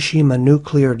Fukushima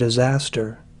nuclear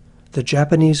disaster, the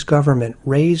Japanese government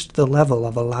raised the level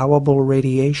of allowable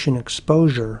radiation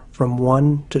exposure from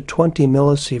 1 to 20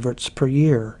 millisieverts per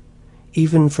year,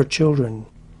 even for children.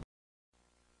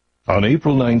 On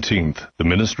April 19th, the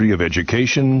Ministry of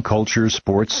Education, Culture,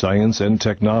 Sports, Science, and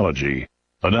Technology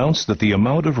announced that the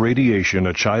amount of radiation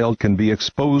a child can be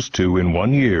exposed to in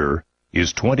 1 year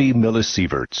is 20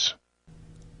 millisieverts.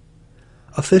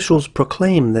 Officials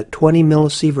proclaim that 20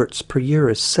 millisieverts per year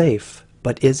is safe,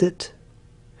 but is it?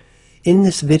 In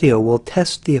this video, we'll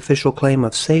test the official claim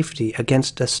of safety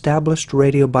against established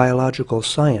radiobiological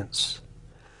science.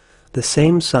 The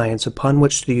same science upon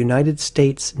which the United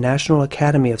States National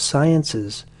Academy of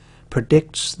Sciences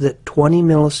predicts that 20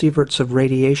 millisieverts of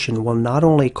radiation will not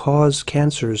only cause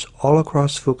cancers all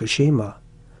across Fukushima,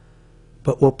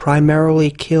 but will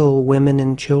primarily kill women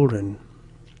and children.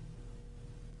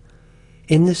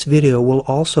 In this video, we'll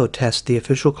also test the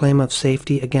official claim of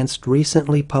safety against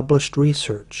recently published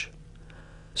research,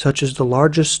 such as the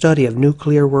largest study of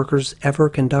nuclear workers ever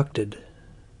conducted.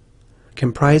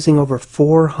 Comprising over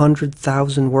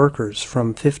 400,000 workers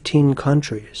from 15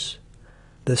 countries,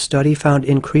 the study found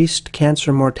increased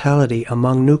cancer mortality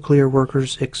among nuclear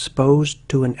workers exposed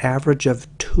to an average of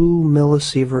 2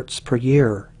 millisieverts per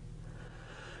year.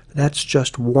 That's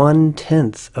just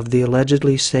 1/10 of the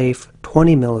allegedly safe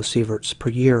 20 millisieverts per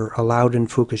year allowed in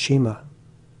Fukushima.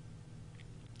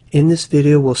 In this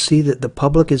video, we'll see that the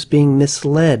public is being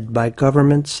misled by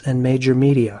governments and major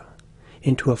media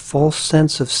into a false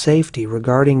sense of safety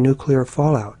regarding nuclear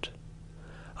fallout,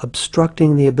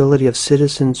 obstructing the ability of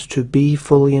citizens to be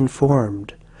fully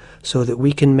informed so that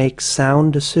we can make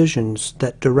sound decisions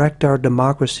that direct our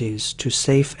democracies to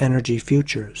safe energy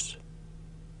futures.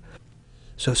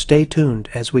 So stay tuned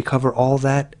as we cover all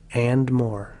that and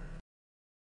more.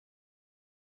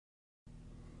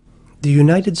 The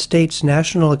United States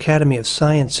National Academy of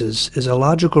Sciences is a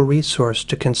logical resource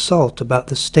to consult about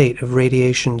the state of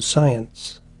radiation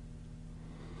science.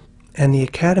 And the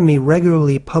Academy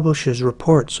regularly publishes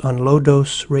reports on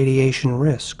low-dose radiation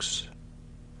risks.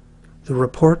 The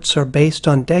reports are based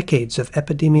on decades of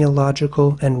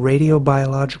epidemiological and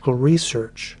radiobiological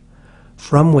research,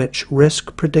 from which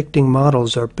risk-predicting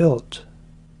models are built.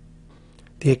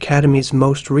 The Academy's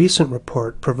most recent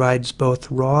report provides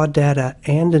both raw data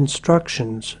and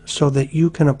instructions so that you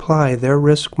can apply their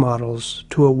risk models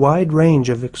to a wide range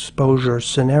of exposure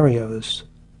scenarios.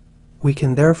 We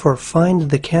can therefore find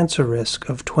the cancer risk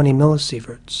of 20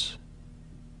 millisieverts.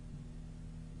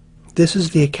 This is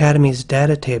the Academy's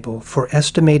data table for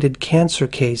estimated cancer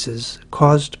cases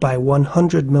caused by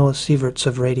 100 millisieverts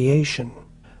of radiation,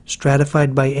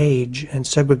 stratified by age and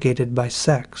segregated by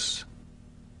sex.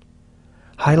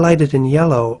 Highlighted in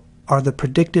yellow are the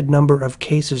predicted number of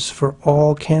cases for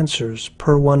all cancers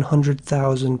per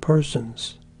 100,000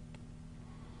 persons.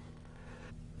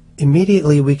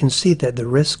 Immediately we can see that the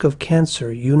risk of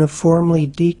cancer uniformly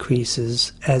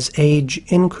decreases as age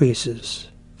increases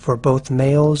for both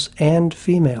males and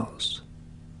females.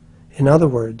 In other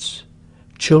words,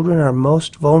 children are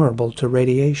most vulnerable to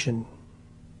radiation.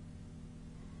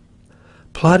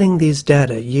 Plotting these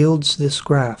data yields this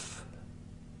graph.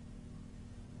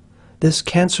 This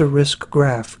cancer risk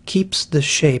graph keeps this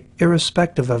shape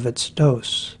irrespective of its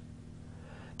dose.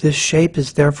 This shape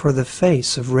is therefore the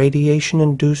face of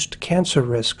radiation-induced cancer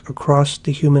risk across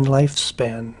the human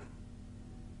lifespan.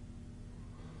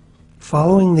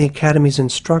 Following the Academy's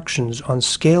instructions on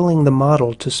scaling the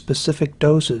model to specific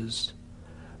doses,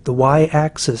 the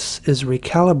y-axis is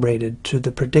recalibrated to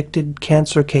the predicted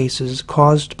cancer cases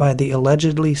caused by the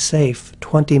allegedly safe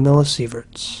 20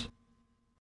 millisieverts.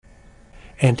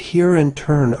 And here in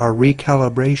turn are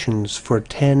recalibrations for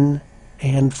 10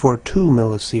 and for 2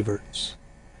 millisieverts.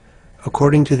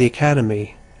 According to the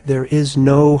Academy, there is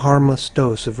no harmless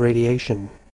dose of radiation.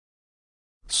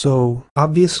 So,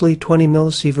 obviously 20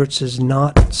 millisieverts is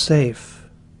not safe.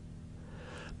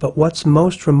 But what's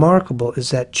most remarkable is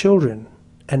that children,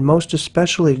 and most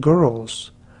especially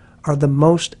girls, are the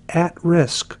most at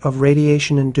risk of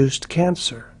radiation-induced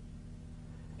cancer.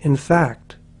 In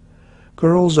fact,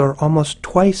 girls are almost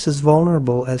twice as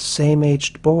vulnerable as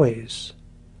same-aged boys,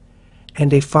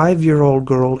 and a 5-year-old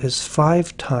girl is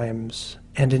 5 times,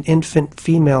 and an infant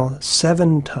female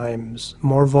 7 times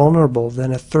more vulnerable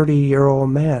than a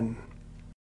 30-year-old man.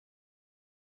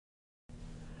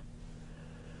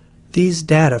 These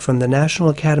data from the National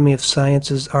Academy of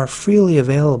Sciences are freely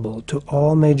available to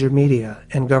all major media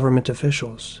and government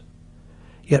officials.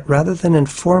 Yet rather than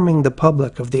informing the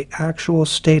public of the actual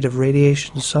state of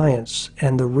radiation science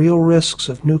and the real risks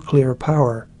of nuclear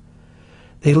power,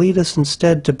 They lead us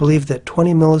instead to believe that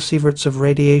 20 millisieverts of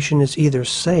radiation is either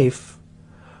safe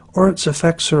or its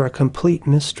effects are a complete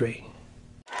mystery.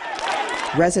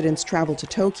 Residents traveled to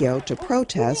Tokyo to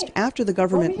protest after the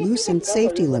government loosened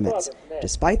safety limits,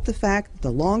 despite the fact that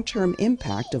the long-term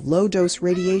impact of low-dose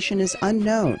radiation is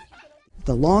unknown.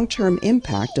 The long-term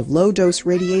impact of low-dose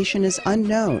radiation is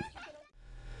unknown.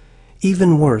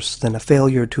 Even worse than a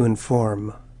failure to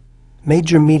inform,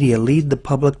 major media lead the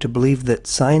public to believe that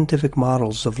scientific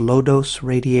models of low-dose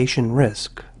radiation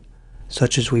risk,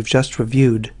 such as we've just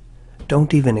reviewed,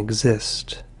 don't even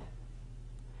exist.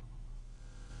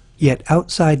 Yet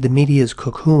outside the media's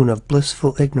cocoon of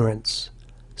blissful ignorance,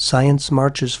 science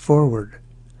marches forward,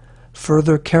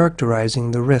 further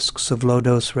characterizing the risks of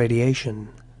low-dose radiation.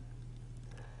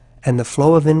 And the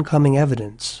flow of incoming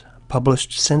evidence,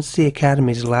 published since the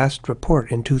Academy's last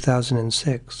report in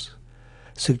 2006,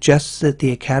 suggests that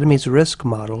the Academy's risk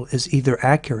model is either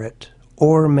accurate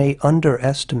or may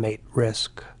underestimate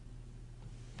risk.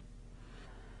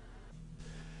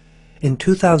 In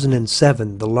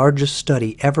 2007, the largest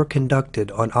study ever conducted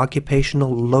on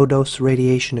occupational low-dose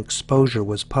radiation exposure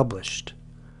was published.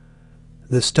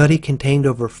 The study contained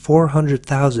over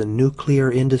 400,000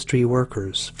 nuclear industry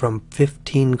workers from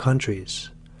 15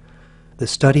 countries. The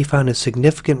study found a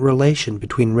significant relation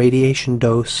between radiation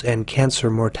dose and cancer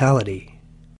mortality.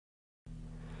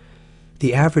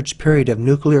 The average period of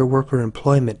nuclear worker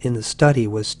employment in the study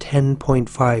was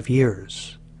 10.5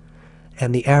 years.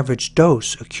 And the average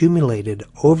dose accumulated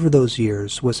over those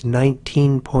years was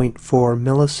 19.4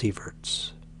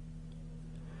 millisieverts.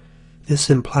 This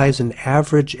implies an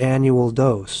average annual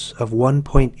dose of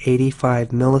 1.85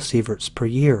 millisieverts per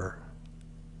year.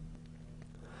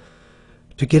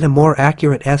 To get a more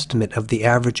accurate estimate of the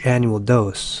average annual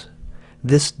dose,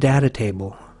 this data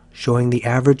table, showing the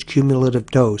average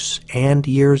cumulative dose and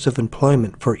years of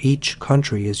employment for each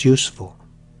country, is useful.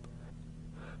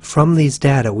 From these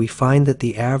data, we find that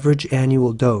the average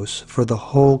annual dose for the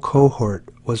whole cohort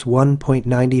was 1.95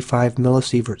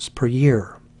 millisieverts per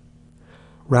year,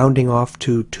 rounding off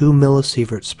to 2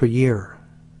 millisieverts per year.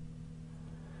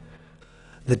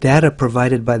 The data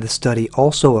provided by the study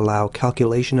also allow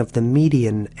calculation of the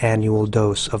median annual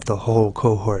dose of the whole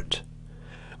cohort,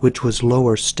 which was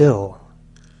lower still,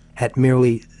 at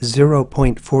merely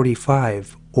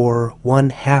 0.45 or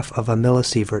 1/2 of a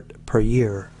millisievert per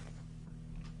year.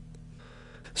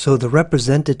 So the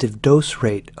representative dose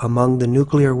rate among the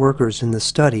nuclear workers in the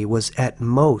study was at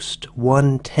most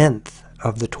 1/10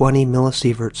 of the 20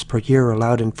 millisieverts per year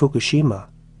allowed in Fukushima.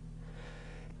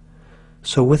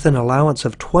 So with an allowance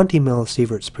of 20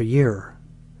 millisieverts per year,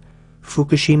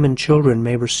 Fukushiman children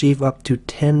may receive up to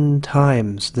 10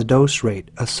 times the dose rate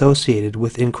associated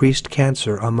with increased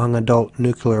cancer among adult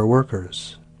nuclear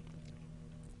workers.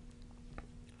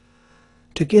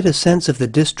 To get a sense of the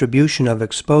distribution of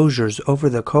exposures over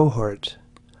the cohort,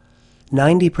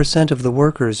 90% of the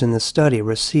workers in the study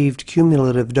received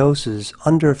cumulative doses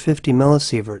under 50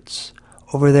 millisieverts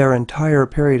over their entire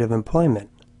period of employment,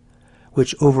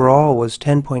 which overall was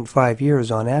 10.5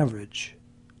 years on average.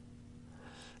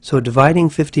 So dividing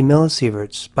 50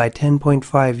 millisieverts by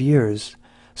 10.5 years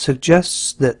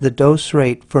suggests that the dose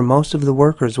rate for most of the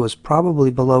workers was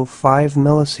probably below 5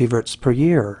 millisieverts per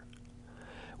year,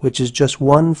 which is just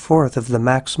 1/4 of the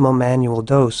maximum annual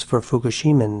dose for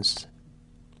Fukushimans.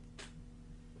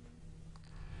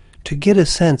 To get a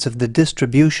sense of the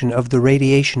distribution of the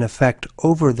radiation effect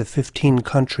over the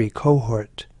 15-country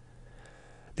cohort,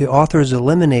 the authors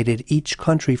eliminated each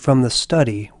country from the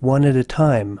study one at a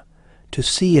time to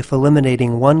see if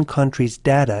eliminating one country's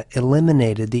data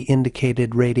eliminated the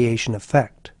indicated radiation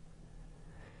effect.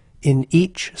 In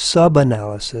each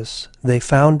sub-analysis, they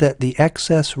found that the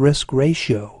excess risk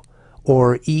ratio,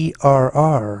 or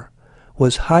ERR,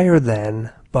 was higher than,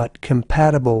 but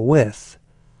compatible with,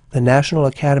 the National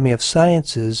Academy of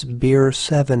Sciences Beer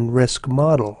 7 risk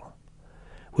model,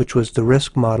 which was the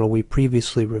risk model we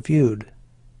previously reviewed.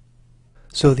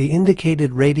 So the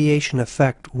indicated radiation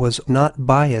effect was not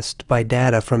biased by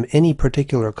data from any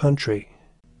particular country.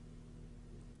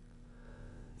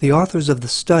 The authors of the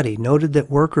study noted that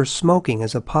worker smoking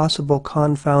is a possible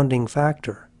confounding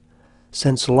factor,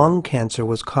 since lung cancer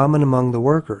was common among the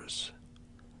workers.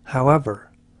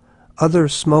 However, other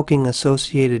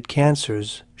smoking-associated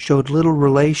cancers showed little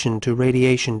relation to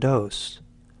radiation dose,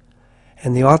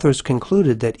 and the authors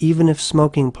concluded that even if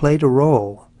smoking played a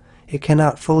role, it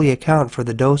cannot fully account for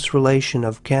the dose relation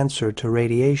of cancer to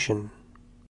radiation.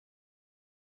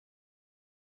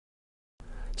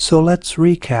 So let's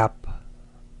recap.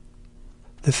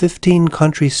 The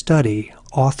 15-country study,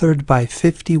 authored by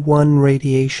 51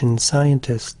 radiation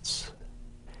scientists,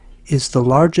 is the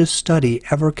largest study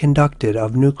ever conducted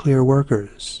of nuclear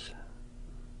workers.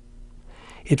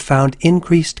 It found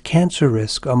increased cancer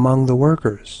risk among the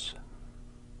workers.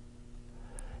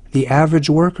 The average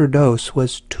worker dose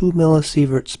was 2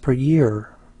 millisieverts per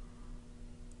year.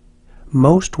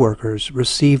 Most workers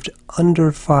received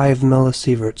under 5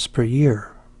 millisieverts per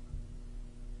year.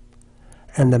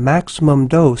 And the maximum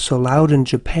dose allowed in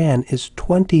Japan is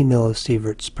 20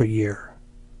 millisieverts per year.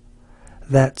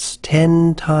 That's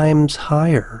 10 times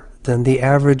higher than the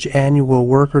average annual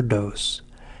worker dose,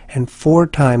 and 4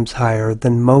 times higher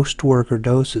than most worker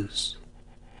doses.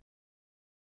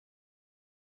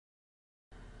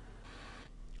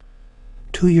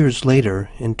 Two years later,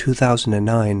 in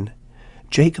 2009,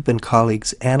 Jacob and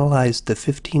colleagues analyzed the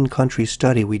 15-country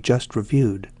study we just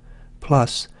reviewed,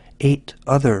 plus 8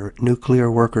 other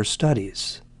nuclear worker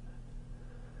studies.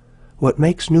 What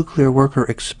makes nuclear worker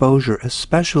exposure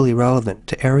especially relevant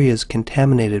to areas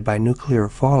contaminated by nuclear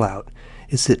fallout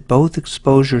is that both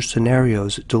exposure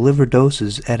scenarios deliver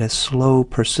doses at a slow,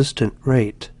 persistent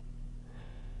rate.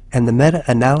 And the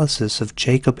meta-analysis of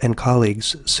Jacob and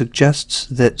colleagues suggests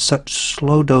that such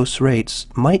slow dose rates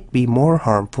might be more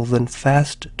harmful than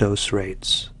fast dose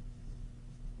rates.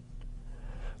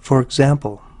 For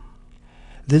example,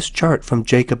 this chart from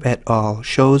Jacob et al.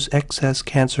 Shows excess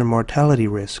cancer mortality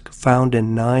risk found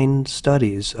in 9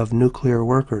 studies of nuclear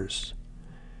workers.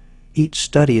 Each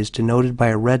study is denoted by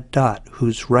a red dot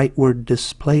whose rightward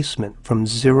displacement from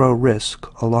zero risk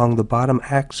along the bottom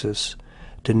axis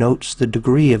denotes the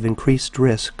degree of increased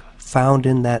risk found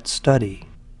in that study.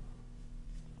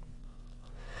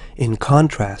 In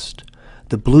contrast,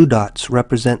 the blue dots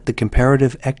represent the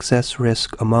comparative excess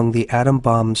risk among the atom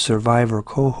bomb survivor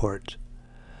cohort,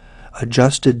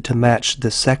 adjusted to match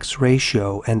the sex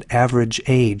ratio and average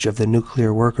age of the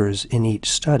nuclear workers in each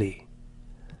study.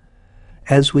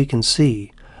 As we can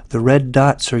see, the red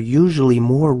dots are usually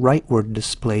more rightward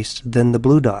displaced than the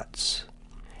blue dots,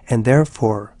 and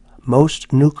therefore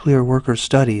most nuclear worker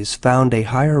studies found a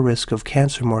higher risk of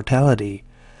cancer mortality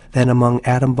than among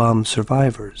atom bomb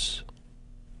survivors.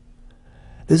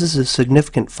 This is a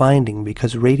significant finding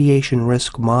because radiation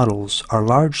risk models are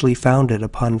largely founded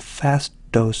upon fast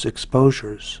dose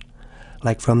exposures,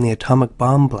 like from the atomic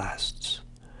bomb blasts,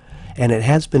 and it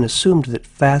has been assumed that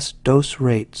fast dose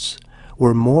rates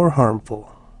were more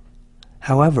harmful.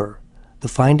 However, the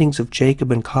findings of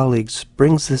Jacob and colleagues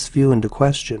brings this view into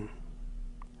question.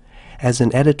 As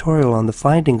an editorial on the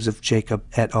findings of Jacob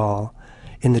et al.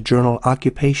 In the journal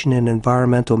Occupation and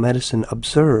Environmental Medicine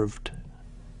observed,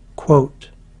 quote,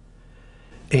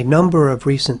 "A number of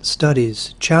recent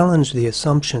studies challenge the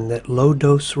assumption that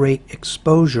low-dose rate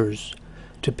exposures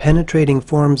to penetrating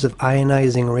forms of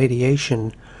ionizing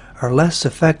radiation are less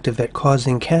effective at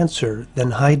causing cancer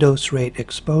than high-dose rate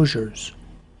exposures,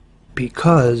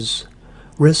 because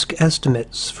risk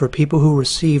estimates for people who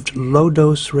received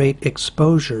low-dose rate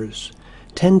exposures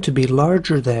tend to be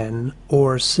larger than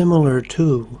or similar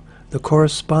to the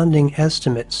corresponding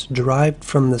estimates derived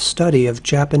from the study of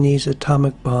Japanese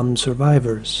atomic bomb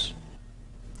survivors."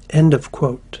 End of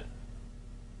quote.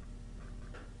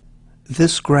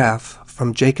 This graph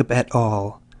from Jacob et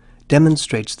al.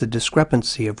 Demonstrates the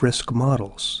discrepancy of risk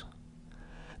models.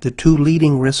 The 2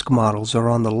 leading risk models are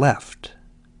on the left.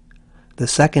 The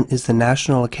second is the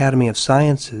National Academy of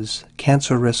Sciences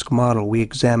cancer risk model we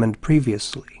examined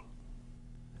previously.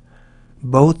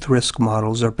 Both risk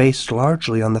models are based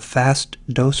largely on the fast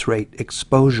dose rate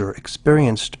exposure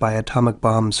experienced by atomic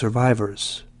bomb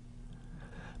survivors.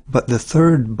 But the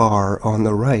third bar on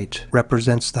the right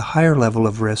represents the higher level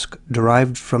of risk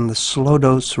derived from the slow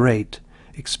dose rate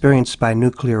experienced by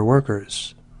nuclear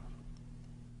workers.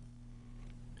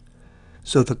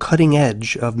 So the cutting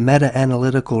edge of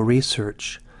meta-analytical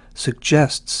research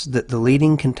suggests that the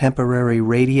leading contemporary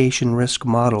radiation risk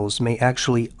models may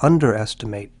actually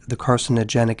underestimate the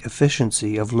carcinogenic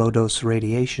efficiency of low-dose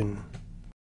radiation.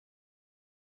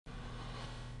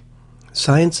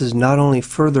 Science is not only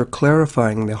further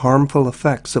clarifying the harmful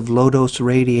effects of low-dose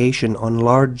radiation on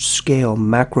large-scale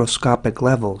macroscopic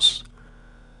levels,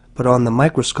 but on the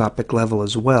microscopic level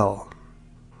as well.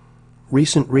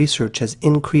 Recent research has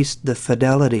increased the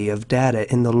fidelity of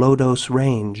data in the low-dose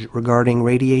range regarding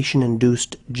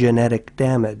radiation-induced genetic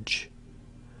damage.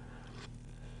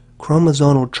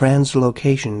 Chromosomal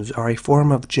translocations are a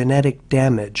form of genetic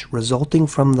damage resulting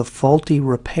from the faulty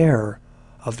repair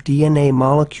of DNA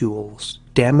molecules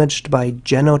damaged by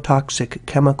genotoxic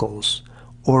chemicals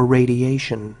or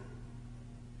radiation.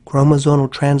 Chromosomal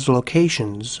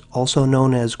translocations, also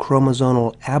known as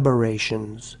chromosomal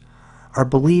aberrations, are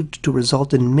believed to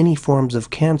result in many forms of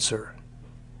cancer,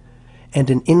 and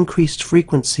an increased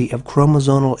frequency of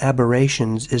chromosomal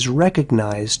aberrations is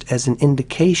recognized as an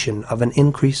indication of an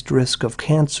increased risk of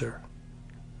cancer.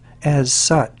 As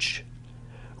such,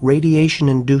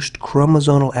 radiation-induced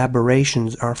chromosomal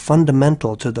aberrations are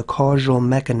fundamental to the causal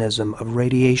mechanism of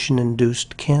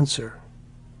radiation-induced cancer.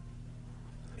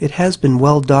 It has been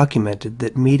well documented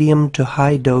that medium to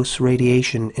high-dose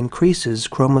radiation increases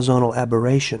chromosomal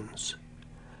aberrations,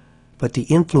 but the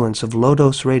influence of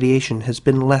low-dose radiation has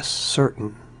been less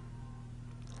certain.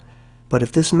 But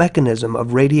if this mechanism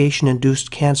of radiation-induced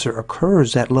cancer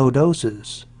occurs at low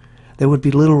doses, there would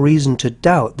be little reason to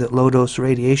doubt that low-dose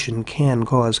radiation can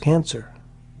cause cancer.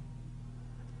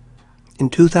 In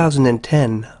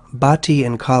 2010, Bhatti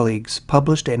and colleagues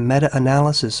published a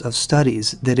meta-analysis of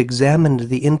studies that examined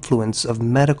the influence of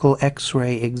medical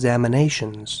X-ray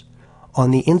examinations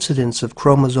on the incidence of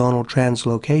chromosomal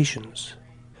translocations.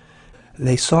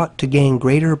 They sought to gain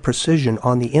greater precision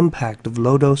on the impact of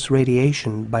low-dose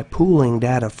radiation by pooling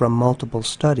data from multiple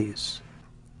studies.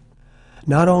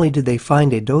 Not only did they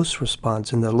find a dose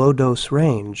response in the low-dose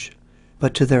range,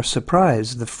 but to their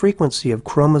surprise, the frequency of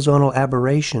chromosomal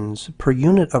aberrations per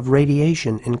unit of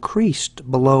radiation increased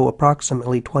below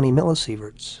approximately 20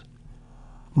 millisieverts.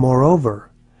 Moreover,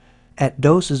 at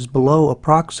doses below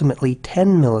approximately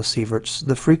 10 millisieverts,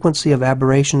 the frequency of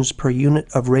aberrations per unit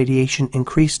of radiation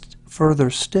increased further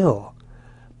still,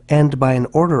 and by an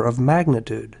order of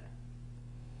magnitude.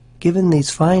 Given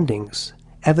these findings,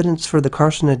 evidence for the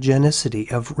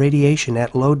carcinogenicity of radiation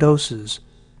at low doses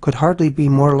could hardly be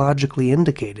more logically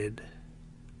indicated.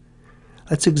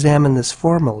 Let's examine this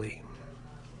formally.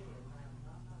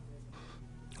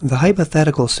 The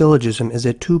hypothetical syllogism is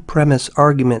a two-premise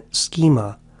argument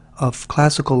schema of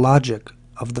classical logic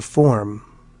of the form.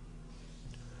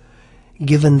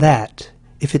 Given that,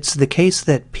 if it's the case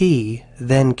that P,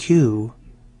 then Q,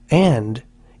 and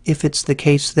if it's the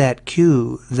case that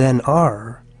Q, then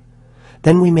R,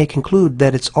 then we may conclude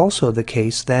that it's also the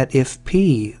case that if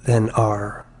P, then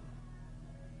R.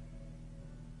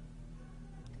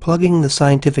 Plugging the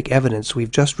scientific evidence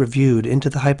we've just reviewed into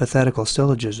the hypothetical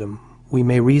syllogism, we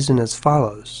may reason as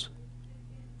follows.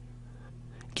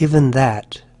 Given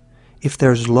that, if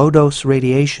there's low-dose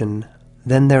radiation,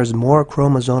 then there's more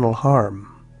chromosomal harm,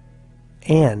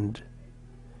 and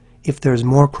if there's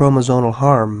more chromosomal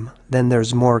harm, then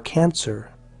there's more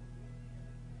cancer,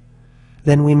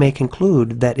 then we may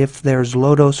conclude that if there's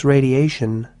low-dose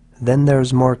radiation, then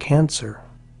there's more cancer.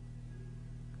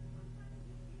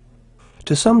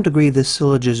 To some degree, this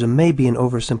syllogism may be an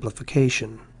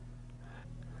oversimplification.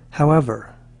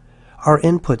 However, our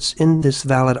inputs in this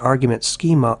valid argument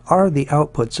schema are the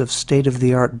outputs of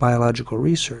state-of-the-art biological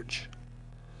research.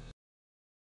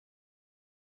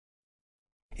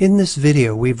 In this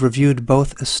video, we've reviewed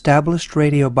both established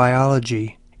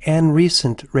radiobiology and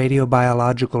recent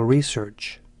radiobiological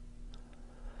research.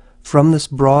 From this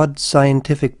broad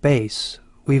scientific base,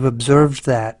 we've observed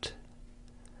that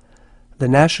the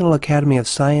National Academy of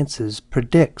Sciences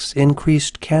predicts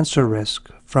increased cancer risk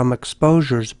from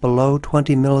exposures below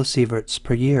 20 millisieverts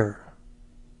per year.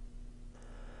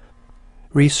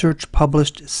 Research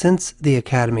published since the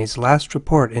Academy's last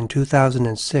report in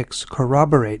 2006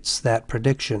 corroborates that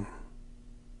prediction.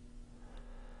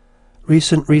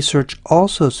 Recent research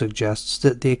also suggests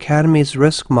that the Academy's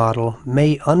risk model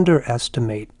may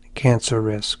underestimate cancer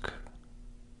risk.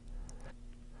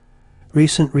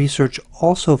 Recent research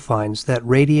also finds that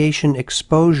radiation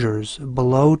exposures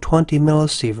below 20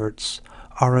 millisieverts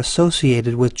are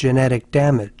associated with genetic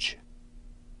damage.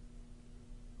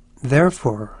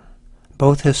 Therefore,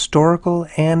 both historical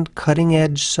and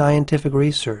cutting-edge scientific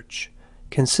research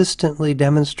consistently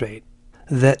demonstrate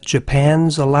that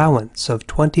Japan's allowance of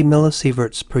 20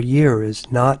 millisieverts per year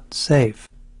is not safe.